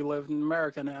like, oh, we live in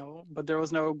America now, but there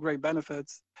was no great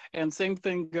benefits. And same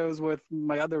thing goes with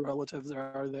my other relatives that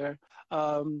are there.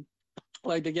 Um,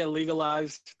 like they get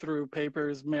legalized through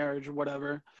papers, marriage,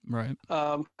 whatever. Right.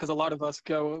 Because a lot of us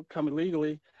come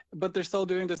illegally, but they're still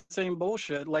doing the same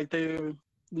bullshit. Like they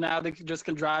now they just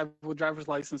can drive with driver's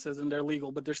licenses and they're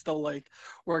legal, but they're still like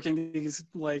working these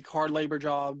like hard labor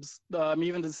jobs.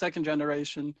 Even the second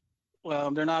generation,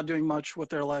 they're not doing much with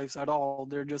their lives at all.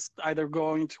 They're just either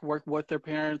going to work with their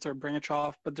parents or branch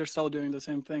off, but they're still doing the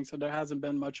same thing. So there hasn't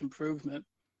been much improvement.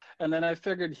 And then I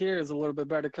figured here is a little bit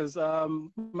better because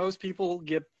most people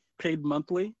get paid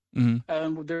monthly. Mm-hmm.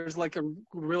 And there's like a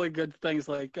really good things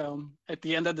like at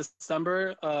the end of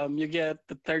December, you get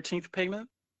the 13th payment.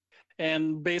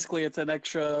 And basically it's an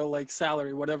extra like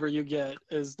salary. Whatever you get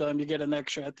is you get an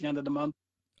extra at the end of the month.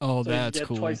 Oh, So you that's get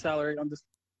cool. twice salary on this.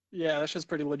 Yeah, that's just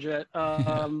pretty legit.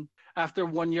 Yeah. After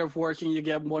 1 year of working, you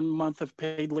get 1 month of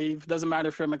paid leave. Doesn't matter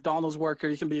if you're a McDonald's worker,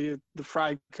 you can be the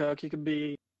fry cook, you can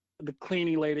be the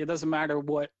cleaning lady. It doesn't matter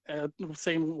what.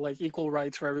 Same like equal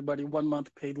rights for everybody. 1 month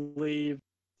paid leave,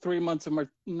 3 months of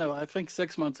no, I think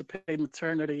 6 months of paid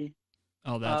maternity.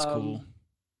 Oh, that's cool. Um,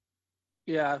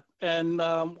 yeah, and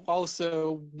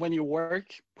also when you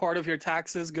work, part of your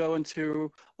taxes go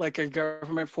into like a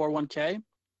government 401k.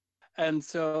 And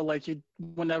so like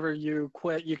whenever you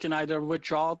quit, you can either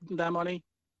withdraw that money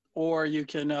or you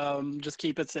can just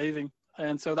keep it saving.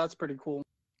 And so that's pretty cool.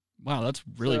 Wow, that's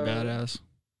really So badass.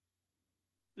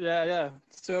 yeah, yeah.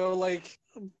 So like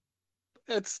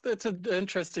it's an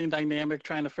interesting dynamic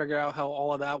trying to figure out how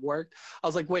all of that worked. I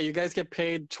was like, wait, you guys get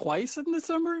paid twice in the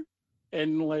summer?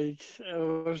 And like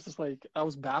it was just like I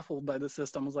was baffled by the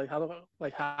system. I was like,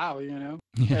 how, you know?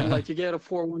 And Yeah. like you get a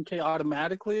 401k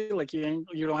automatically, like you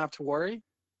don't have to worry.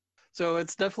 So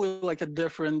it's definitely like a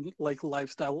different like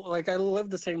lifestyle. Like I live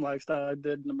the same lifestyle I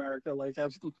did in America. Like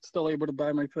I'm still able to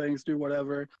buy my things, do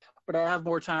whatever, but I have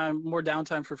more time, more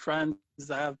downtime for friends.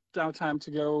 I have downtime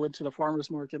to go into the farmers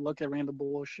market, look at random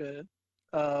bullshit,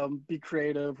 be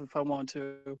creative if I want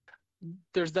to.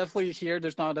 There's definitely here.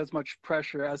 There's not as much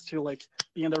pressure as to like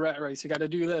be in the rat race. You got to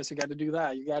do this. You got to do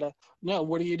that. You got to no.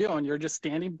 What are you doing? You're just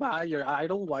standing by. You're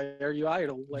idle. Why are you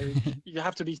idle? Like you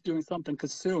have to be doing something.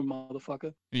 Consume,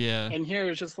 motherfucker. Yeah. And here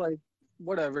it's just like,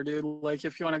 whatever, dude. Like,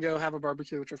 if you want to go have a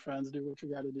barbecue with your friends, do what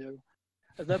you got to do.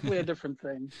 It's definitely a different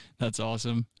thing. That's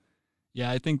awesome. Yeah,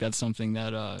 I think that's something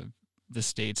that the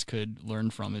states could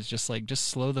learn from is just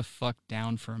slow the fuck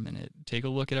down for a minute. Take a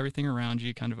look at everything around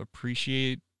you, kind of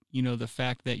appreciate, the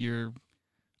fact that you're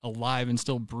alive and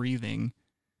still breathing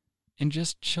and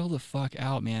just chill the fuck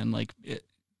out, man.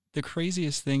 The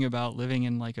craziest thing about living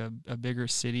in like a bigger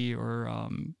city or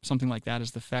something like that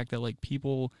is the fact that like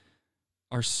people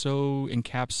are so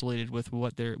encapsulated with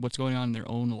what's going on in their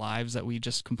own lives that we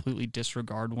just completely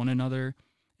disregard one another,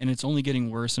 and it's only getting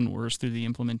worse and worse through the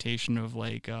implementation of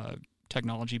like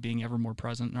technology being ever more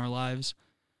present in our lives.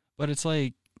 But it's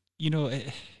like,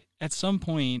 at some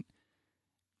point,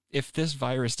 if this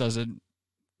virus doesn't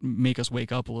make us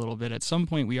wake up a little bit, at some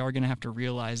point we are going to have to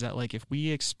realize that like if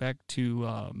we expect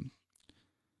to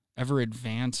ever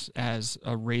advance as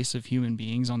a race of human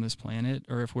beings on this planet,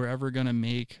 or if we're ever going to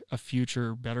make a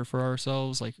future better for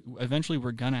ourselves, like eventually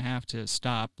we're going to have to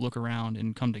stop, look around,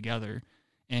 and come together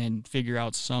and figure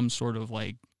out some sort of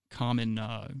like common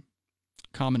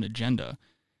agenda.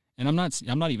 And I'm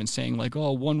not even saying like,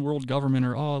 oh, one world government,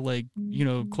 or oh, like,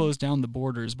 close down the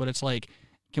borders, but it's like,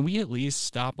 can we at least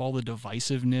stop all the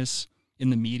divisiveness in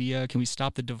the media? Can we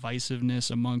stop the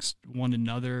divisiveness amongst one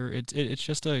another?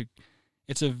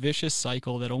 It's a vicious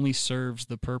cycle that only serves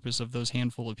the purpose of those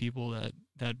handful of people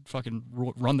that fucking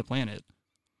run the planet.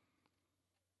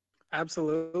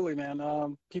 Absolutely,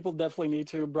 man. People definitely need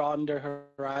to broaden their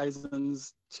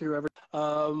horizons to every.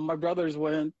 My brothers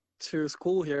went to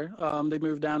school here. They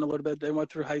moved down a little bit. They went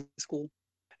through high school.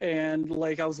 And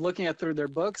like I was looking at through their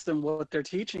books and what they're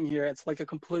teaching here, it's like a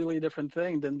completely different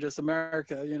thing than just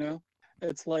America, you know?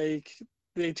 It's like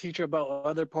they teach about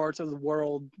other parts of the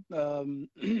world.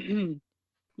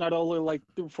 Not only like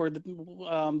for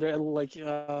their like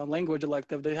language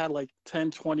elective, they had like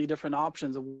 10, 20 different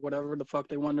options of whatever the fuck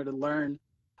they wanted to learn.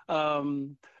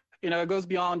 Um, it goes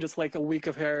beyond just like a week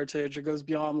of heritage. It goes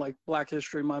beyond like Black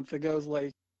History Month. It goes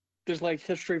like there's like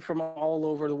history from all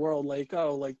over the world. Like,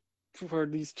 oh, like for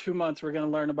these 2 months we're gonna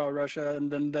learn about Russia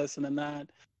and then this and then that.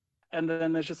 And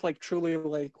then it's just like truly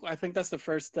like I think that's the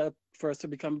first step for us to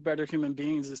become better human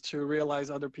beings is to realize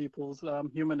other people's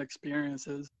human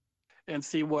experiences and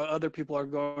see what other people are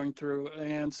going through.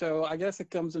 And so I guess it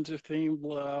comes into the theme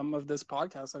of this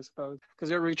podcast, I suppose, because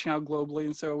they're reaching out globally.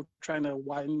 And so trying to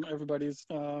widen everybody's,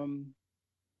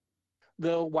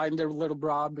 they'll widen their little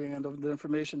broadband of the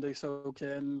information they soak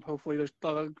in. Hopefully there's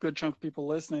a good chunk of people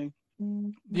listening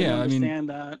can Yeah, I mean, understand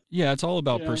that. yeah, it's all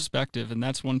about You know, perspective, and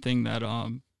that's one thing that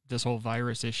this whole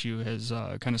virus issue has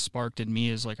kind of sparked in me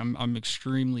is like I'm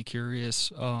extremely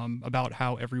curious about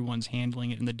how everyone's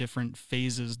handling it in the different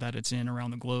phases that it's in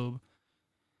around the globe,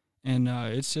 and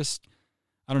it's just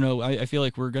I don't know. I feel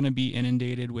like we're going to be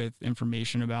inundated with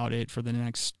information about it for the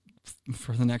next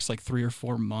like 3 or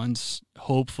 4 months.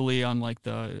 Hopefully, on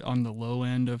the low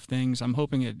end of things, I'm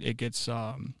hoping it gets.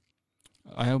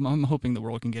 I'm hoping the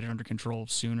world can get it under control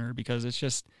sooner because it's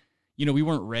just, we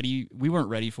weren't ready. We weren't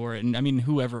ready for it, and I mean,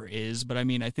 whoever is, but I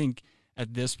mean, I think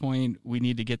at this point we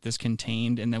need to get this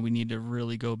contained, and then we need to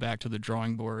really go back to the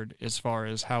drawing board as far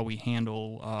as how we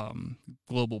handle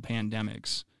global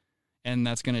pandemics, and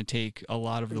that's going to take a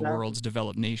lot of the exactly. world's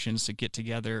developed nations to get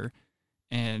together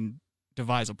and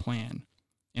devise a plan.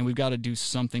 And we've got to do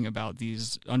something about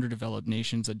these underdeveloped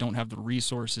nations that don't have the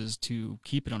resources to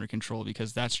keep it under control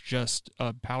because that's just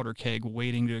a powder keg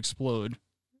waiting to explode.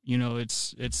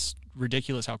 It's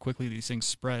ridiculous how quickly these things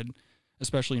spread,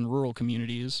 especially in rural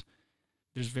communities.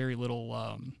 There's very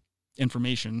little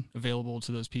information available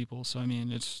to those people. So I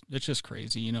mean, it's just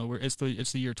crazy. It's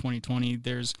the year 2020.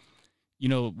 There's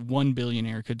 1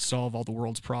 billionaire could solve all the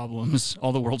world's problems,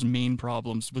 all the world's main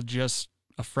problems with just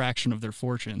a fraction of their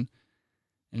fortune,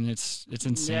 and it's Yeah,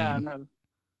 insane.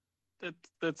 no,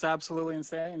 that's absolutely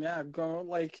insane. Yeah, go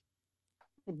like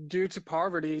due to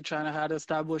poverty, China had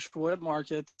established wet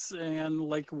markets, and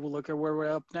like look at where we're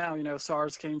up now.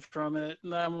 SARS came from it.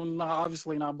 And I'm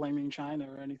obviously not blaming China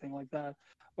or anything like that,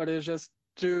 but it's just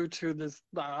due to this.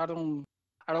 I don't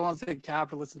want to say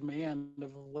capitalist demand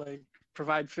of like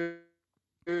provide food,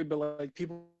 but like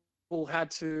people had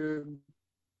to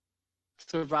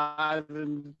survive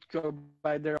and go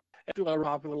by their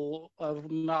popular of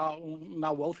not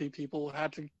wealthy people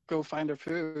had to go find their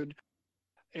food,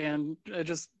 and it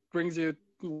just brings you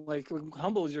like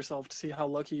humbles yourself to see how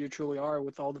lucky you truly are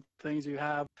with all the things you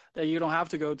have, that you don't have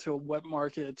to go to a wet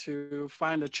market to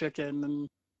find a chicken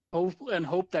and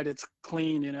hope that it's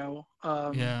clean.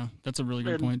 Yeah, that's a really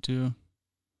good And point too.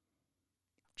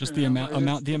 Just the the it's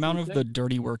amount of the insane.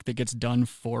 dirty work that gets done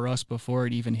for us before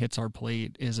it even hits our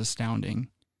plate is astounding.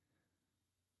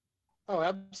 Oh,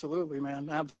 absolutely, man,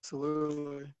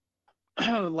 absolutely.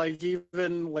 Like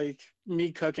even like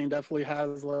me cooking definitely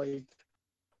has like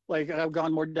I've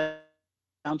gone more down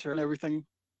to and everything.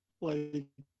 Like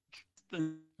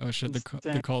Oh shit, the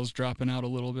insane. call's dropping out a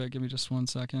little bit. Give me just 1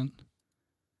 second.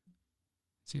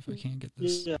 See if I can't get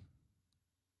this. Yeah.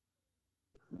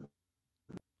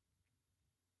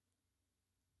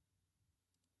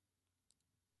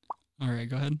 All right,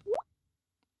 go ahead.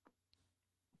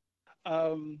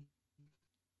 Um.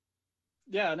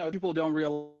 Yeah. No, people don't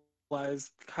realize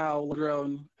how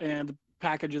grown and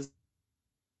packages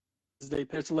they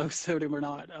put low sodium or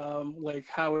not. Like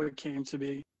how it came to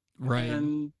be, Right.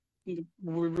 and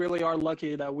we really are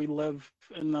lucky that we live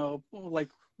in the like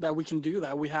that we can do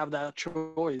that. We have that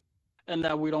choice, and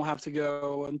that we don't have to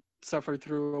go and suffer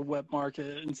through a wet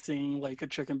market and seeing like a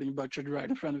chicken being butchered right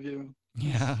in front of you,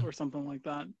 Yeah. or something like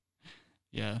that.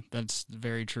 Yeah, that's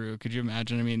very true. Could you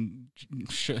imagine? I mean,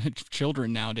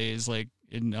 children nowadays, like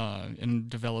in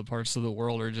developed parts of the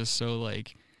world, are just so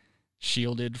like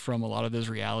shielded from a lot of those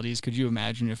realities. Could you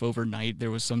imagine if overnight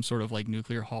there was some sort of like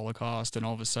nuclear holocaust and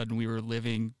all of a sudden we were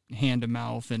living hand to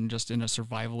mouth and just in a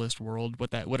survivalist world?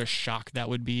 What a shock that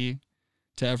would be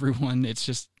to everyone. It's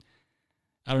just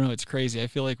I don't know. It's crazy. I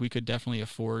feel like we could definitely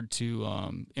afford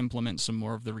to implement some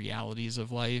more of the realities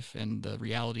of life and the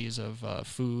realities of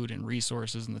food and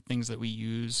resources and the things that we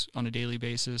use on a daily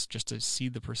basis, just to see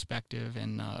the perspective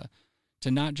and to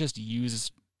not just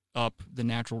use up the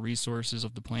natural resources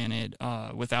of the planet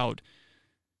without,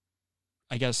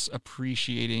 I guess,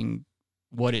 appreciating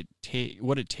what it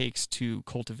takes to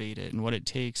cultivate it and what it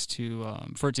takes to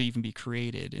for it to even be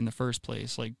created in the first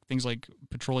place. Like things like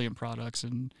petroleum products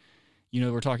and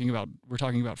we're talking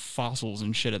about fossils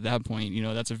and shit at that point.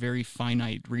 That's a very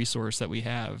finite resource that we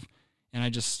have, and I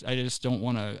just don't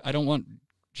want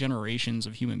generations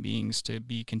of human beings to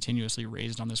be continuously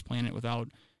raised on this planet without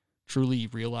truly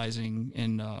realizing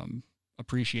and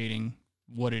appreciating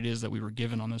what it is that we were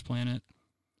given on this planet.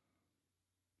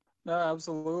 No,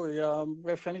 absolutely.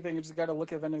 If anything, you just got to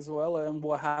look at Venezuela and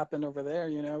what happened over there,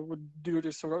 due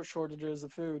to shortages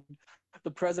of food.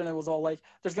 The president was all like,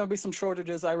 there's going to be some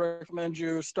shortages. I recommend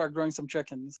you start growing some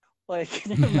chickens. Like,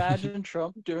 can you imagine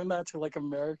Trump doing that to like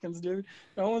Americans, dude?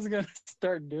 No one's going to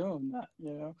start doing that.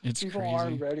 It's People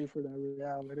aren't crazy. ready for that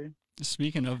reality.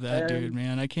 Speaking of that, dude, And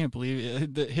man, I can't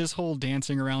believe it. His whole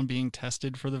dancing around being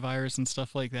tested for the virus and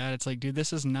stuff like that. It's like, dude,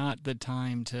 this is not the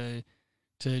time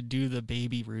to do the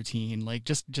baby routine. Like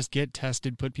just get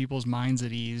tested, put people's minds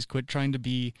at ease, quit trying to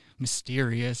be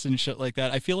mysterious and shit like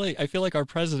that. I feel like our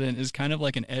president is kind of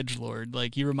like an edgelord.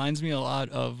 Like he reminds me a lot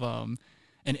of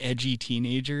an edgy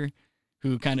teenager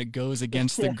who kind of goes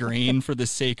against the Yeah, grain for the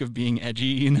sake of being edgy,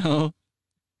 you know?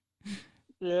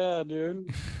 yeah, dude.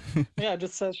 Yeah,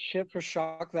 just says shit for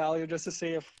shock value just to see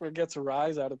if it gets a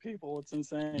rise out of people. It's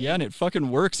Yeah, and insane. it fucking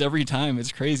works every time.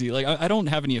 It's crazy. Like I don't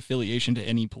have any affiliation to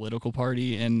any political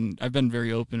party, and I've been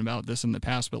very open about this in the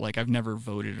past. But like I've never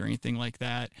voted or anything like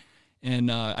that, and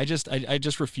I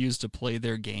just refuse to play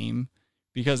their game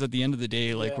because at the end of the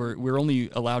day, like Yeah, we're only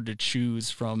allowed to choose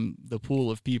from the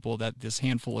pool of people that this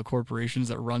handful of corporations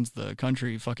that runs the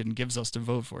country fucking gives us to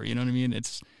vote for. You know what I mean?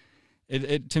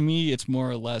 It to me, it's more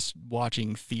or less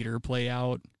watching theater play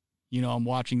out. You know, I'm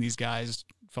watching these guys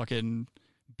fucking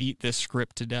beat this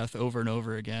script to death over and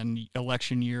over again,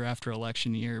 election year after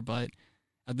election year. But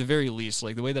at the very least,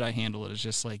 like the way that I handle it is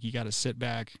just like you got to sit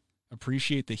back,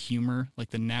 appreciate the humor, like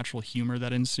the natural humor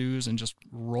that ensues, and just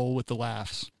roll with the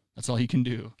laughs. That's all you can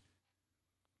do.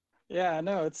 yeah,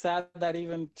 no, it's sad that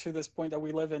even to this point that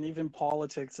we live in, even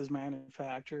politics is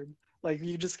manufactured. Like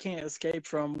you just can't escape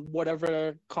from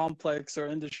whatever complex or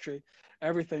industry.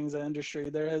 Everything's an industry.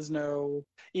 There is no,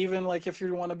 even like if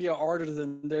you want to be an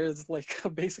artisan, there's like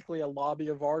basically a lobby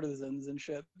of artisans and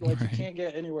shit. Like you Right. can't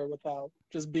get anywhere without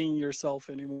just being yourself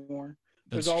anymore.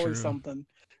 There's That's always true. something.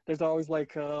 There's always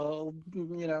like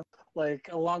like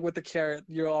along with the carrot,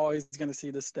 you're always gonna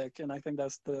see the stick. And I think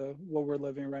that's the what we're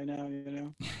living right now, you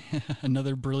know.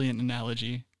 Another brilliant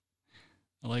analogy.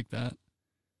 I like that.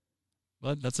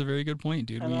 But that's a very good point,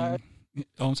 dude. And I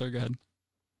Oh, I'm sorry. Go ahead.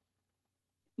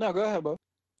 no, go ahead, bro.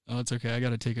 Oh, it's okay. I got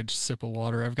to take a sip of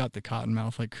water. I've got the cotton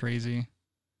mouth like crazy.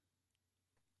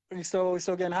 Are you still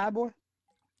getting high, boy?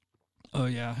 Oh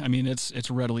yeah, I mean it's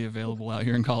readily available out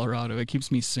here in Colorado. It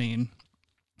keeps me sane.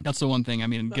 That's the one thing. I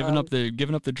mean, Uh, giving up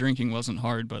the drinking wasn't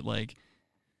hard, but like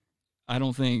I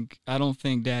don't think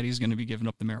Daddy's gonna be giving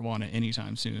up the marijuana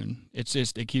anytime soon. It's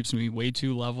just it keeps me way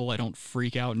too level. I don't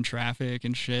freak out in traffic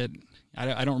and shit.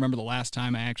 I don't remember the last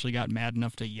time I actually got mad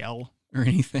enough to yell or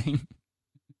anything.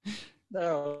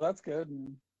 no, that's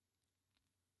good.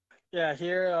 Yeah,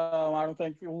 here I don't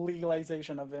think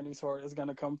legalization of any sort is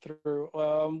gonna come through.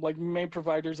 Like main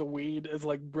providers of weed is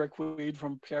like brickweed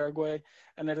from Paraguay,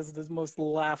 and it is the most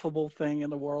laughable thing in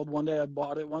the world. One day I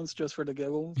bought it once just for the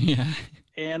giggles, Yeah.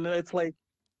 and it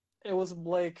was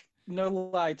like no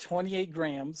lie, 28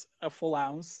 grams, a full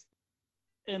ounce,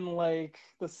 in like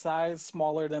the size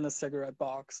smaller than a cigarette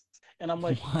box. And I'm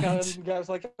like, What? the guy's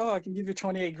like, oh, I can give you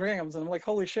 28 grams. And I'm like,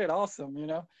 holy shit, awesome,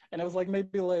 And it was like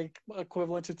maybe like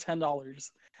equivalent to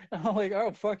 $10. And I'm like,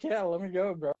 oh, fuck yeah, let me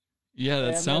go, bro. Yeah,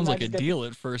 that And then sounds I like a just get the, deal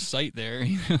at first sight there,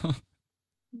 you know.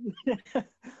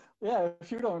 yeah,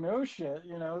 if you don't know shit,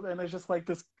 and it's just like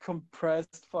this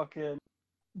compressed fucking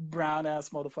brown ass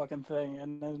motherfucking thing.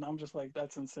 And then I'm just like,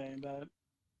 that's insane.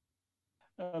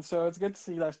 So it's good to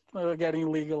see that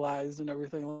getting legalized and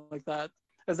everything like that.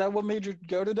 Is that what made you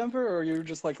go to Denver, or you were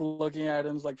just like looking at it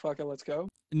and was like, "Fuck it, let's go"?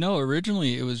 No,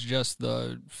 originally it was just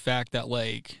the fact that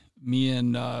like me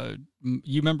and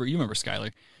you remember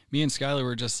Skylar. Me and Skylar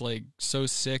were just like so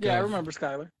sick Yeah, I of remember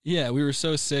Skylar. yeah, we were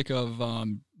so sick of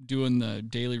doing the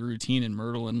daily routine in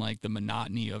Myrtle and like the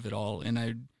monotony of it all. And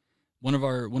I one of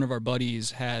our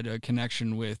buddies had a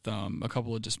connection with a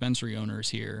couple of dispensary owners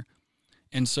here.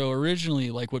 And so originally,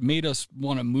 like what made us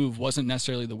want to move wasn't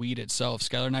necessarily the weed itself.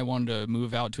 Skylar and I wanted to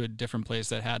move out to a different place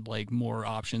that had like more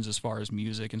options as far as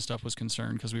music and stuff was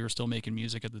concerned because we were still making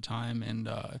music at the time. And,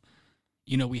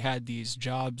 we had these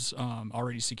jobs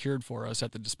already secured for us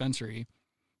at the dispensary.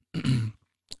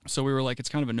 So we were like, it's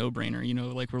kind of a no brainer,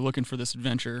 like we're looking for this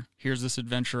adventure. Here's this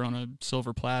adventure on a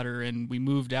silver platter. And we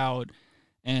moved out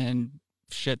and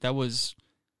shit, that was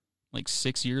like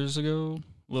 6 years ago,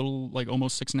 little like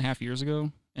almost 6.5 years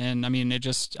ago. And I mean, it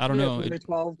just I don't Yeah, know. It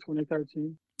 2012,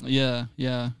 2013. yeah,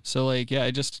 yeah. So like yeah,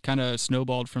 it just kind of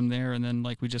snowballed from there, and then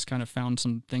like we just kind of found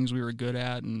some things we were good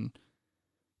at and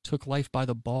took life by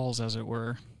the balls, as it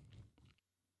were.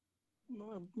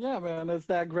 Yeah, man, it's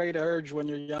that great urge when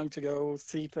you're young to go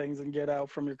see things and get out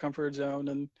from your comfort zone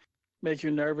and make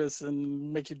you nervous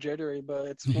and make you jittery, but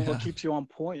it's what Yeah. keeps you on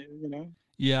point.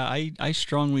 Yeah, I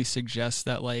strongly suggest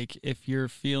that like if you're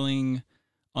feeling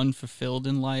unfulfilled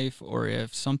in life or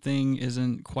if something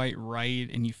isn't quite right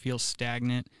and you feel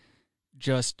stagnant,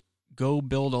 just go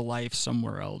build a life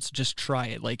somewhere else. Just try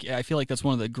it. Like I feel like that's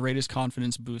one of the greatest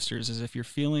confidence boosters is if you're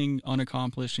feeling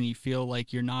unaccomplished and you feel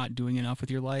like you're not doing enough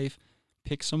with your life,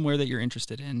 pick somewhere that you're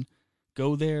interested in.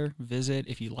 Go there, visit.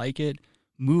 If you like it,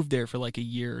 move there for like a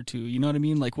year or two. You know what I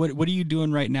mean? Like, what are you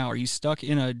doing right now? Are you stuck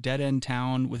in a dead end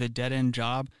town with a dead end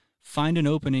job? Find an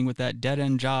opening with that dead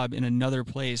end job in another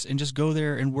place and just go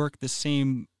there and work the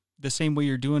same way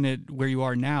you're doing it where you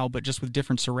are now, but just with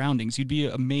different surroundings. You'd be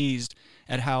amazed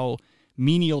at how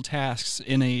menial tasks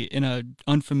in a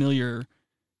unfamiliar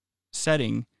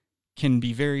setting can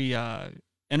be very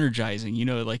energizing. You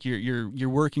know, like you're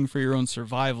working for your own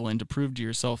survival and to prove to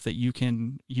yourself that you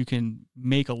can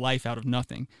make a life out of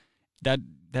nothing.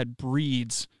 That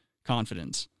breeds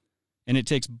confidence, and it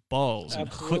takes balls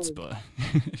Absolutely. and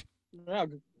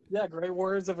chutzpah. Yeah, great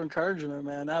words of encouragement,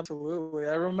 man. Absolutely.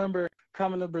 I remember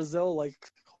coming to Brazil, like,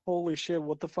 holy shit,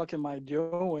 what the fuck am I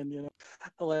doing? You know,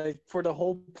 like for the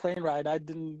whole plane ride, I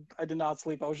did not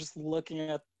sleep. I was just looking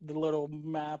at the little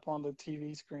map on the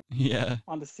TV screen Yeah.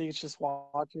 on the seats, just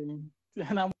watching.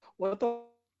 And I'm, what the fuck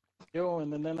am I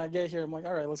doing? And then I get here, I'm like,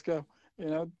 all right, let's go. You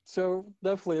know, so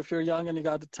definitely, if you're young and you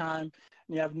got the time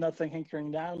and you have nothing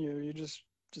hinkering down you, you just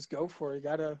go for it.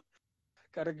 You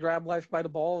gotta grab life by the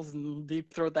balls and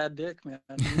deep throat that dick, man.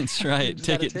 That's right.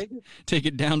 Take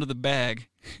it down to the bag.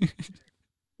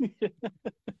 You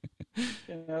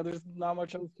know, there's not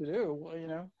much else to do. You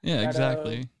know. Yeah,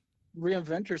 exactly.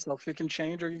 Reinvent yourself. You can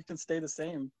change or you can stay the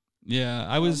same. Yeah,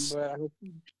 I was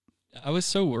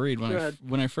so worried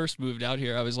when I first moved out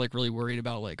here. I was like really worried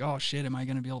about like, oh shit, am I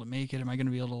gonna be able to make it? Am I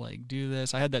gonna be able to like do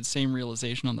this? I had that same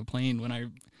realization on the plane when I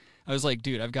was like,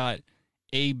 dude, I've got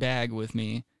a bag with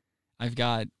me. I've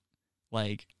got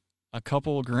like a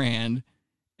couple grand,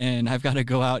 and I've got to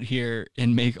go out here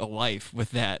and make a life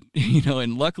with that, you know.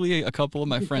 And luckily, a couple of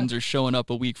my friends are showing up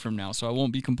a week from now, so I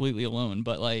won't be completely alone.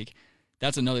 But like,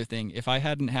 that's another thing. If I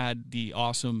hadn't had the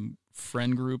awesome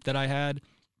friend group that I had,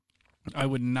 I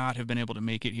would not have been able to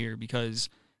make it here, because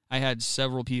I had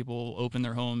several people open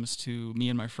their homes to me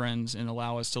and my friends and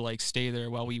allow us to like stay there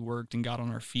while we worked and got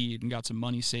on our feet and got some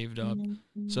money saved up.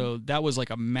 Mm-hmm. So that was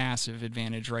like a massive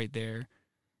advantage right there.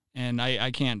 And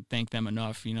I can't thank them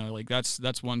enough. You know, like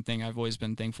that's one thing I've always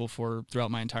been thankful for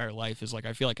throughout my entire life, is like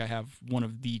I feel like I have one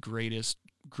of the greatest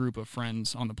group of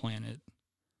friends on the planet.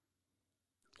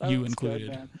 That's you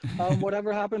included. Good,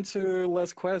 whatever happened to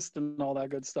Les Quest and all that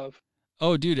good stuff?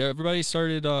 Oh, dude, everybody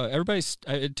started,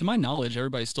 to my knowledge,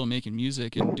 everybody's still making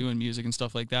music and doing music and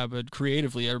stuff like that, but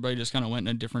creatively, everybody just kind of went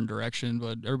in a different direction,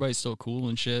 but everybody's still cool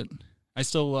and shit. I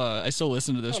still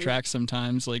listen to those tracks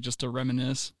sometimes, like, just to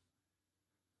reminisce.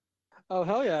 Oh,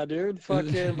 hell yeah, dude.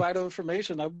 Fucking Vital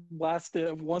Information. I blast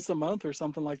it once a month or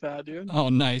something like that, dude. Oh,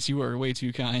 nice. You are way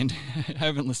too kind. I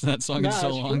haven't listened to that song in so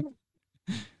long.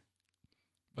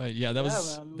 But yeah, that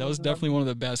was definitely one of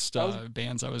the best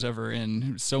bands I was ever in.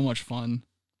 It was so much fun.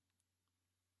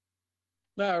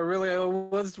 No, really, it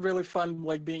was really fun,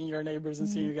 like being your neighbors and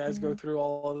seeing you guys go through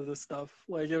all of this stuff.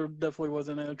 Like, it definitely was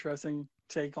an interesting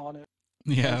take on it.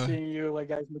 Yeah. And seeing you like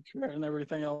guys mature and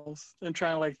everything else, and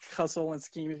trying to like hustle and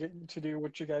scheme to do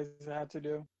what you guys had to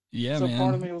do. Yeah, so man.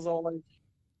 Part of me was all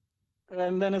like,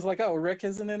 and then it's like, oh, Rick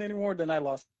isn't in anymore. Then I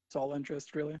lost all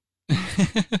interest, really.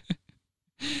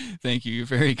 Thank you. You're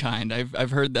very kind.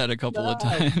 I've heard that a couple of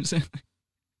times.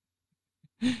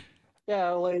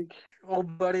 Yeah, like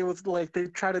old buddy was like, they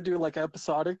try to do like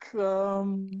episodic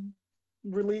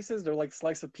releases. They're like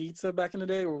slice of pizza back in the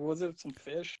day, or was it some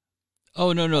fish?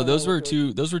 Oh no, those were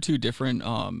two different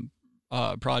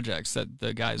projects that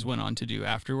the guys went on to do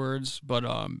afterwards. But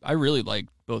I really liked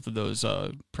both of those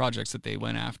projects that they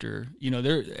went after. You know,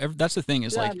 that's the thing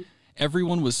is like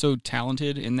everyone was so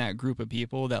talented in that group of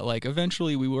people that like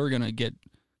eventually we were gonna get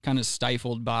kind of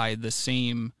stifled by the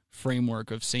same framework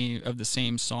of the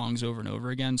same songs over and over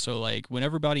again. So like when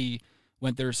everybody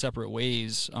went their separate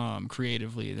ways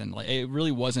creatively, then like it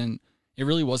really wasn't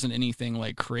anything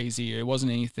like crazy. It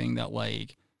wasn't anything that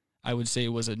like I would say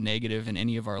was a negative in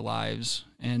any of our lives.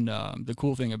 And the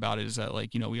cool thing about it is that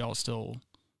like, you know, we all still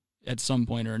at some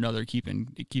point or another keep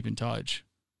in touch.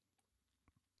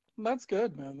 That's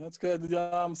good, man. That's good.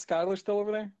 Skylar still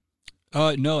over there?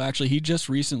 No, actually, he just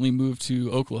recently moved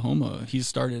to Oklahoma. He's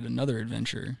started another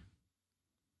adventure.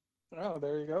 Oh,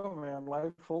 there you go, man.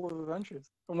 Life full of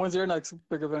adventures. And when's your next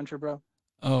big adventure, bro?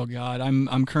 Oh God,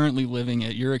 I'm currently living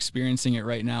it. You're experiencing it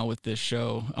right now with this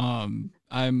show.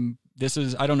 This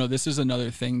is another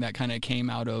thing that kind of came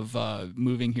out of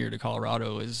moving here to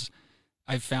Colorado is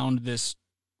I found this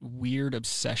weird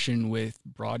obsession with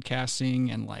broadcasting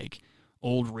and like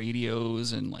old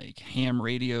radios and like ham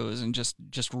radios and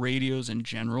just radios in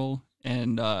general.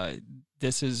 And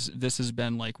this has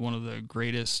been like one of the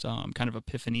greatest kind of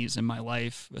epiphanies in my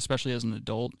life, especially as an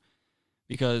adult,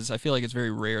 because I feel like it's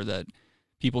very rare that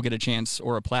people get a chance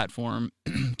or a platform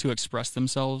to express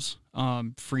themselves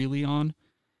freely on.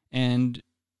 And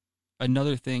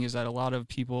another thing is that a lot of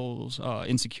people's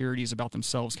insecurities about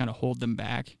themselves kind of hold them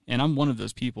back. And I'm one of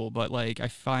those people, but like I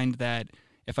find that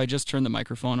if I just turn the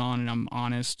microphone on and I'm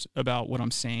honest about what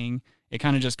I'm saying, it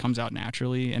kind of just comes out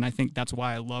naturally. And I think that's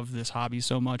why I love this hobby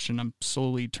so much. And I'm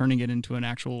slowly turning it into an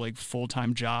actual like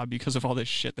full-time job because of all this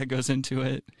shit that goes into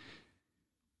it.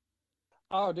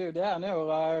 Oh, dude, yeah,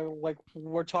 no, like when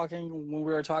we were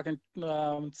talking,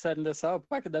 setting this up,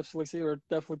 I could definitely see you're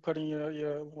definitely putting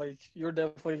you're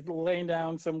definitely laying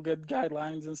down some good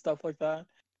guidelines and stuff like that.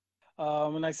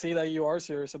 And I see that you are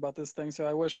serious about this thing, so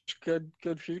I wish good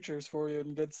futures for you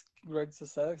and great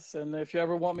success. And if you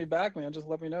ever want me back, man, just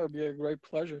let me know. It'd be a great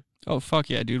pleasure. Oh fuck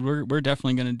yeah, dude. We're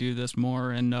definitely gonna do this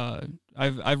more, and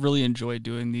I've really enjoyed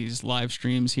doing these live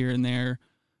streams here and there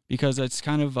because it's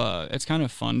kind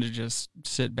of fun to just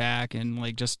sit back and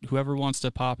like just whoever wants to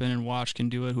pop in and watch can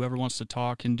do it. Whoever wants to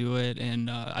talk can do it, and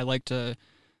I like to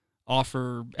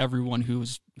offer everyone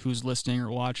who's listening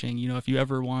or watching, if you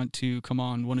ever want to come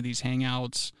on one of these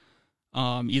hangouts,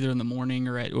 either in the morning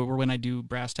or when I do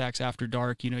Brass Tacks After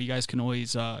Dark, you guys can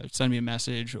always send me a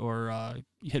message or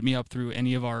hit me up through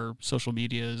any of our social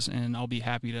medias, and I'll be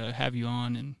happy to have you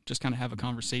on and just kind of have a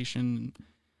conversation.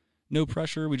 No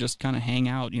pressure. We just kind of hang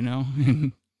out,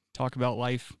 talk about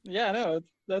life. Yeah, no,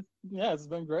 it's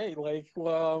been great. Like,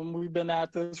 we've been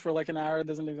at this for like an hour. It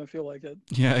doesn't even feel like it.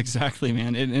 Yeah, exactly,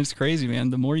 man. It's crazy, man.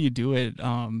 The more you do it,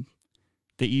 the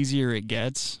easier it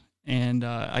gets. And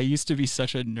I used to be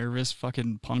such a nervous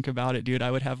fucking punk about it, dude.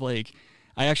 I would have I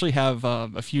actually have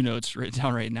a few notes written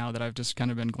down right now that I've just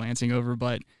kind of been glancing over,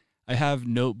 but I have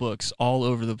notebooks all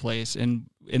over the place. And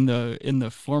in the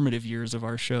formative years of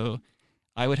our show,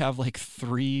 I would have like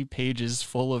 3 pages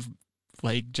full of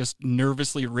like just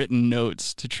nervously written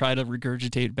notes to try to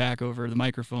regurgitate back over the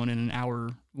microphone in an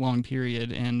hour-long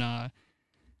period. And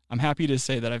I'm happy to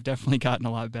say that I've definitely gotten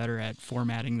a lot better at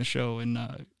formatting the show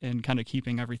and kind of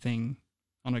keeping everything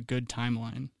on a good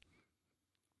timeline.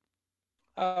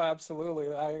 Oh,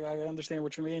 absolutely. I understand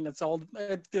what you mean.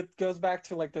 It goes back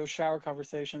to like those shower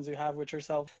conversations you have with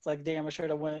yourself. It's like, damn, I should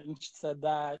have went and said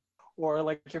that. Or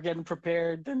like you're getting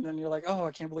prepared and then you're like, oh,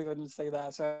 I can't believe I didn't say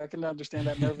that. So I can understand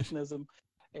that nervousness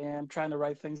and trying to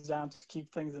write things down to keep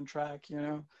things in track,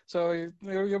 So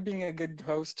you're being a good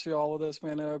host to all of this,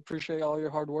 man. I appreciate all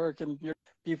your hard work, and your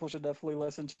people should definitely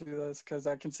listen to this because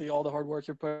I can see all the hard work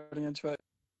you're putting into it.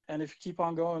 And if you keep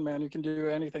on going, man, you can do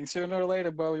anything. Sooner or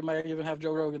later, bro, you might even have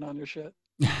Joe Rogan on your shit.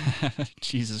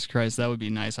 Jesus Christ, that would be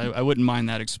nice. I wouldn't mind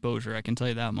that exposure. I can tell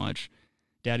you that much.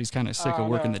 Daddy's kind of sick of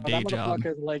working the day job.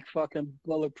 That motherfucker is like fucking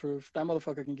bulletproof. That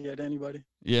motherfucker can get anybody.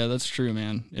 Yeah, that's true,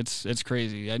 man. It's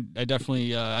crazy. I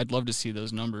definitely I'd love to see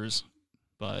those numbers,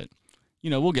 but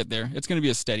we'll get there. It's going to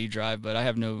be a steady drive, but I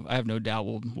have no doubt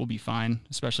we'll be fine,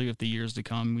 especially with the years to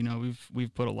come.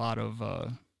 We've put a lot of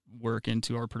work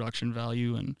into our production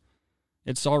value, and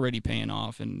it's already paying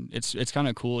off. And it's kind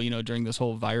of cool, during this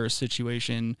whole virus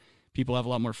situation. People have a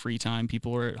lot more free time.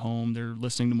 People are at home. They're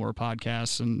listening to more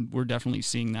podcasts, and we're definitely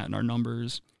seeing that in our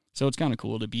numbers. So it's kind of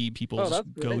cool to be people's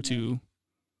go-to.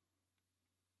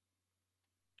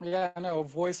 Yeah, I know. A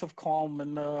voice of calm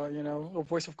and, a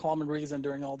voice of calm and reason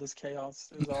during all this chaos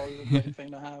is always a great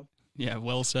thing to have. Yeah,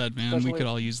 well said, man. Especially, we could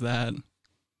all use that.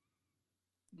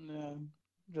 Yeah,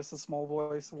 just a small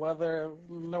voice.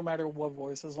 No matter what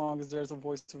voice, as long as there's a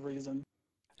voice of reason.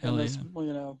 Hell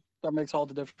yeah. That makes all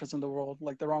the difference in the world.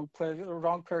 Like the wrong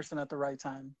person at the right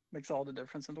time makes all the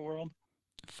difference in the world.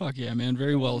 Fuck yeah, man.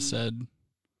 Very well said.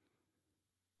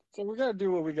 So we gotta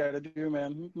do what we gotta do,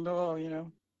 man. No,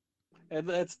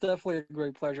 it's definitely a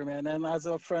great pleasure, man. And as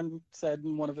a friend said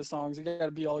in one of his songs, you gotta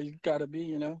be all you gotta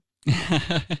be,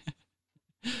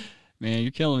 Man, you're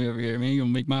killing me over here, man. You're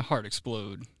gonna make my heart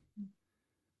explode.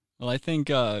 Well, I think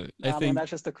man,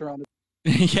 that's just the corona.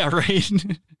 Yeah, right.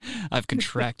 I've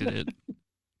contracted it.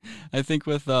 I think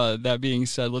with that being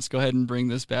said, let's go ahead and bring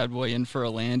this bad boy in for a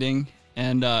landing.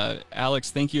 And Alex,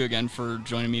 thank you again for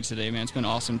joining me today, man. It's been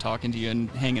awesome talking to you and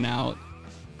hanging out.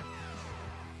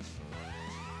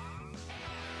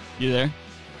 You there?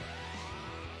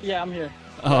 Yeah, I'm here.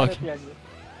 Oh, okay.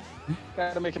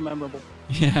 Gotta make it memorable.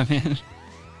 Yeah, man.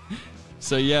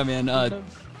 So yeah, man. I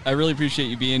really appreciate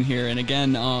you being here. And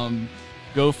again,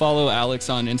 go follow Alex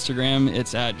on Instagram.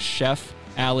 It's at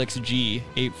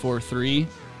ChefAlexG843.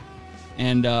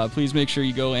 And please make sure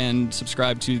you go and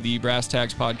subscribe to the Brass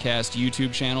Tacks Podcast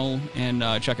YouTube channel and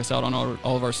check us out on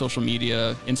all of our social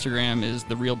media. Instagram is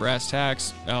The Real Brass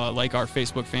Tacks. Like our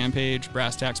Facebook fan page,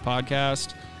 Brass Tacks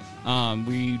Podcast.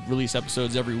 We release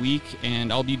episodes every week,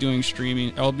 and I'll be doing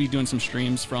some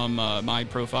streams from my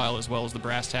profile as well as the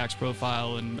Brass Tacks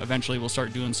profile, and eventually we'll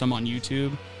start doing some on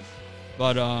YouTube.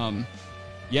 But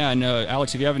Yeah, and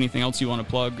Alex, if you have anything else you want to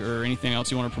plug or anything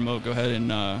else you want to promote, go ahead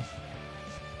and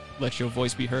let your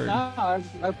voice be heard. No,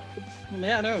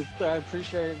 I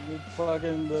appreciate you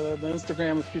plugging the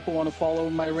Instagram. If people want to follow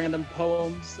my random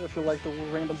poems, if you like the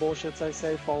random bullshits I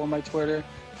say, follow my Twitter.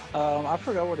 I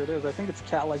forgot what it is. I think it's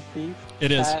Cat Like Thief.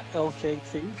 It is. Cat LK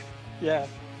Thief. Yeah.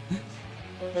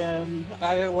 And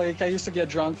I used to get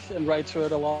drunk and write to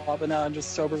it a lot, but now I'm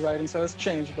just sober writing, so it's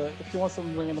changed. But if you want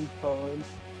some random poem,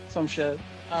 some shit,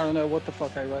 I don't know what the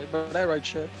fuck I write, but I write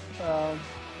shit. But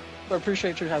I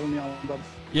appreciate you having me on, brother.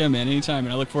 Yeah, man, anytime,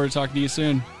 and I look forward to talking to you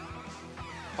soon.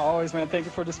 Always, man. Thank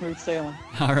you for the smooth sailing.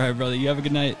 All right, brother. You have a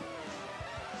good night.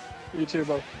 You too,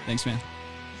 bro. Thanks, man.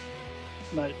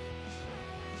 Night.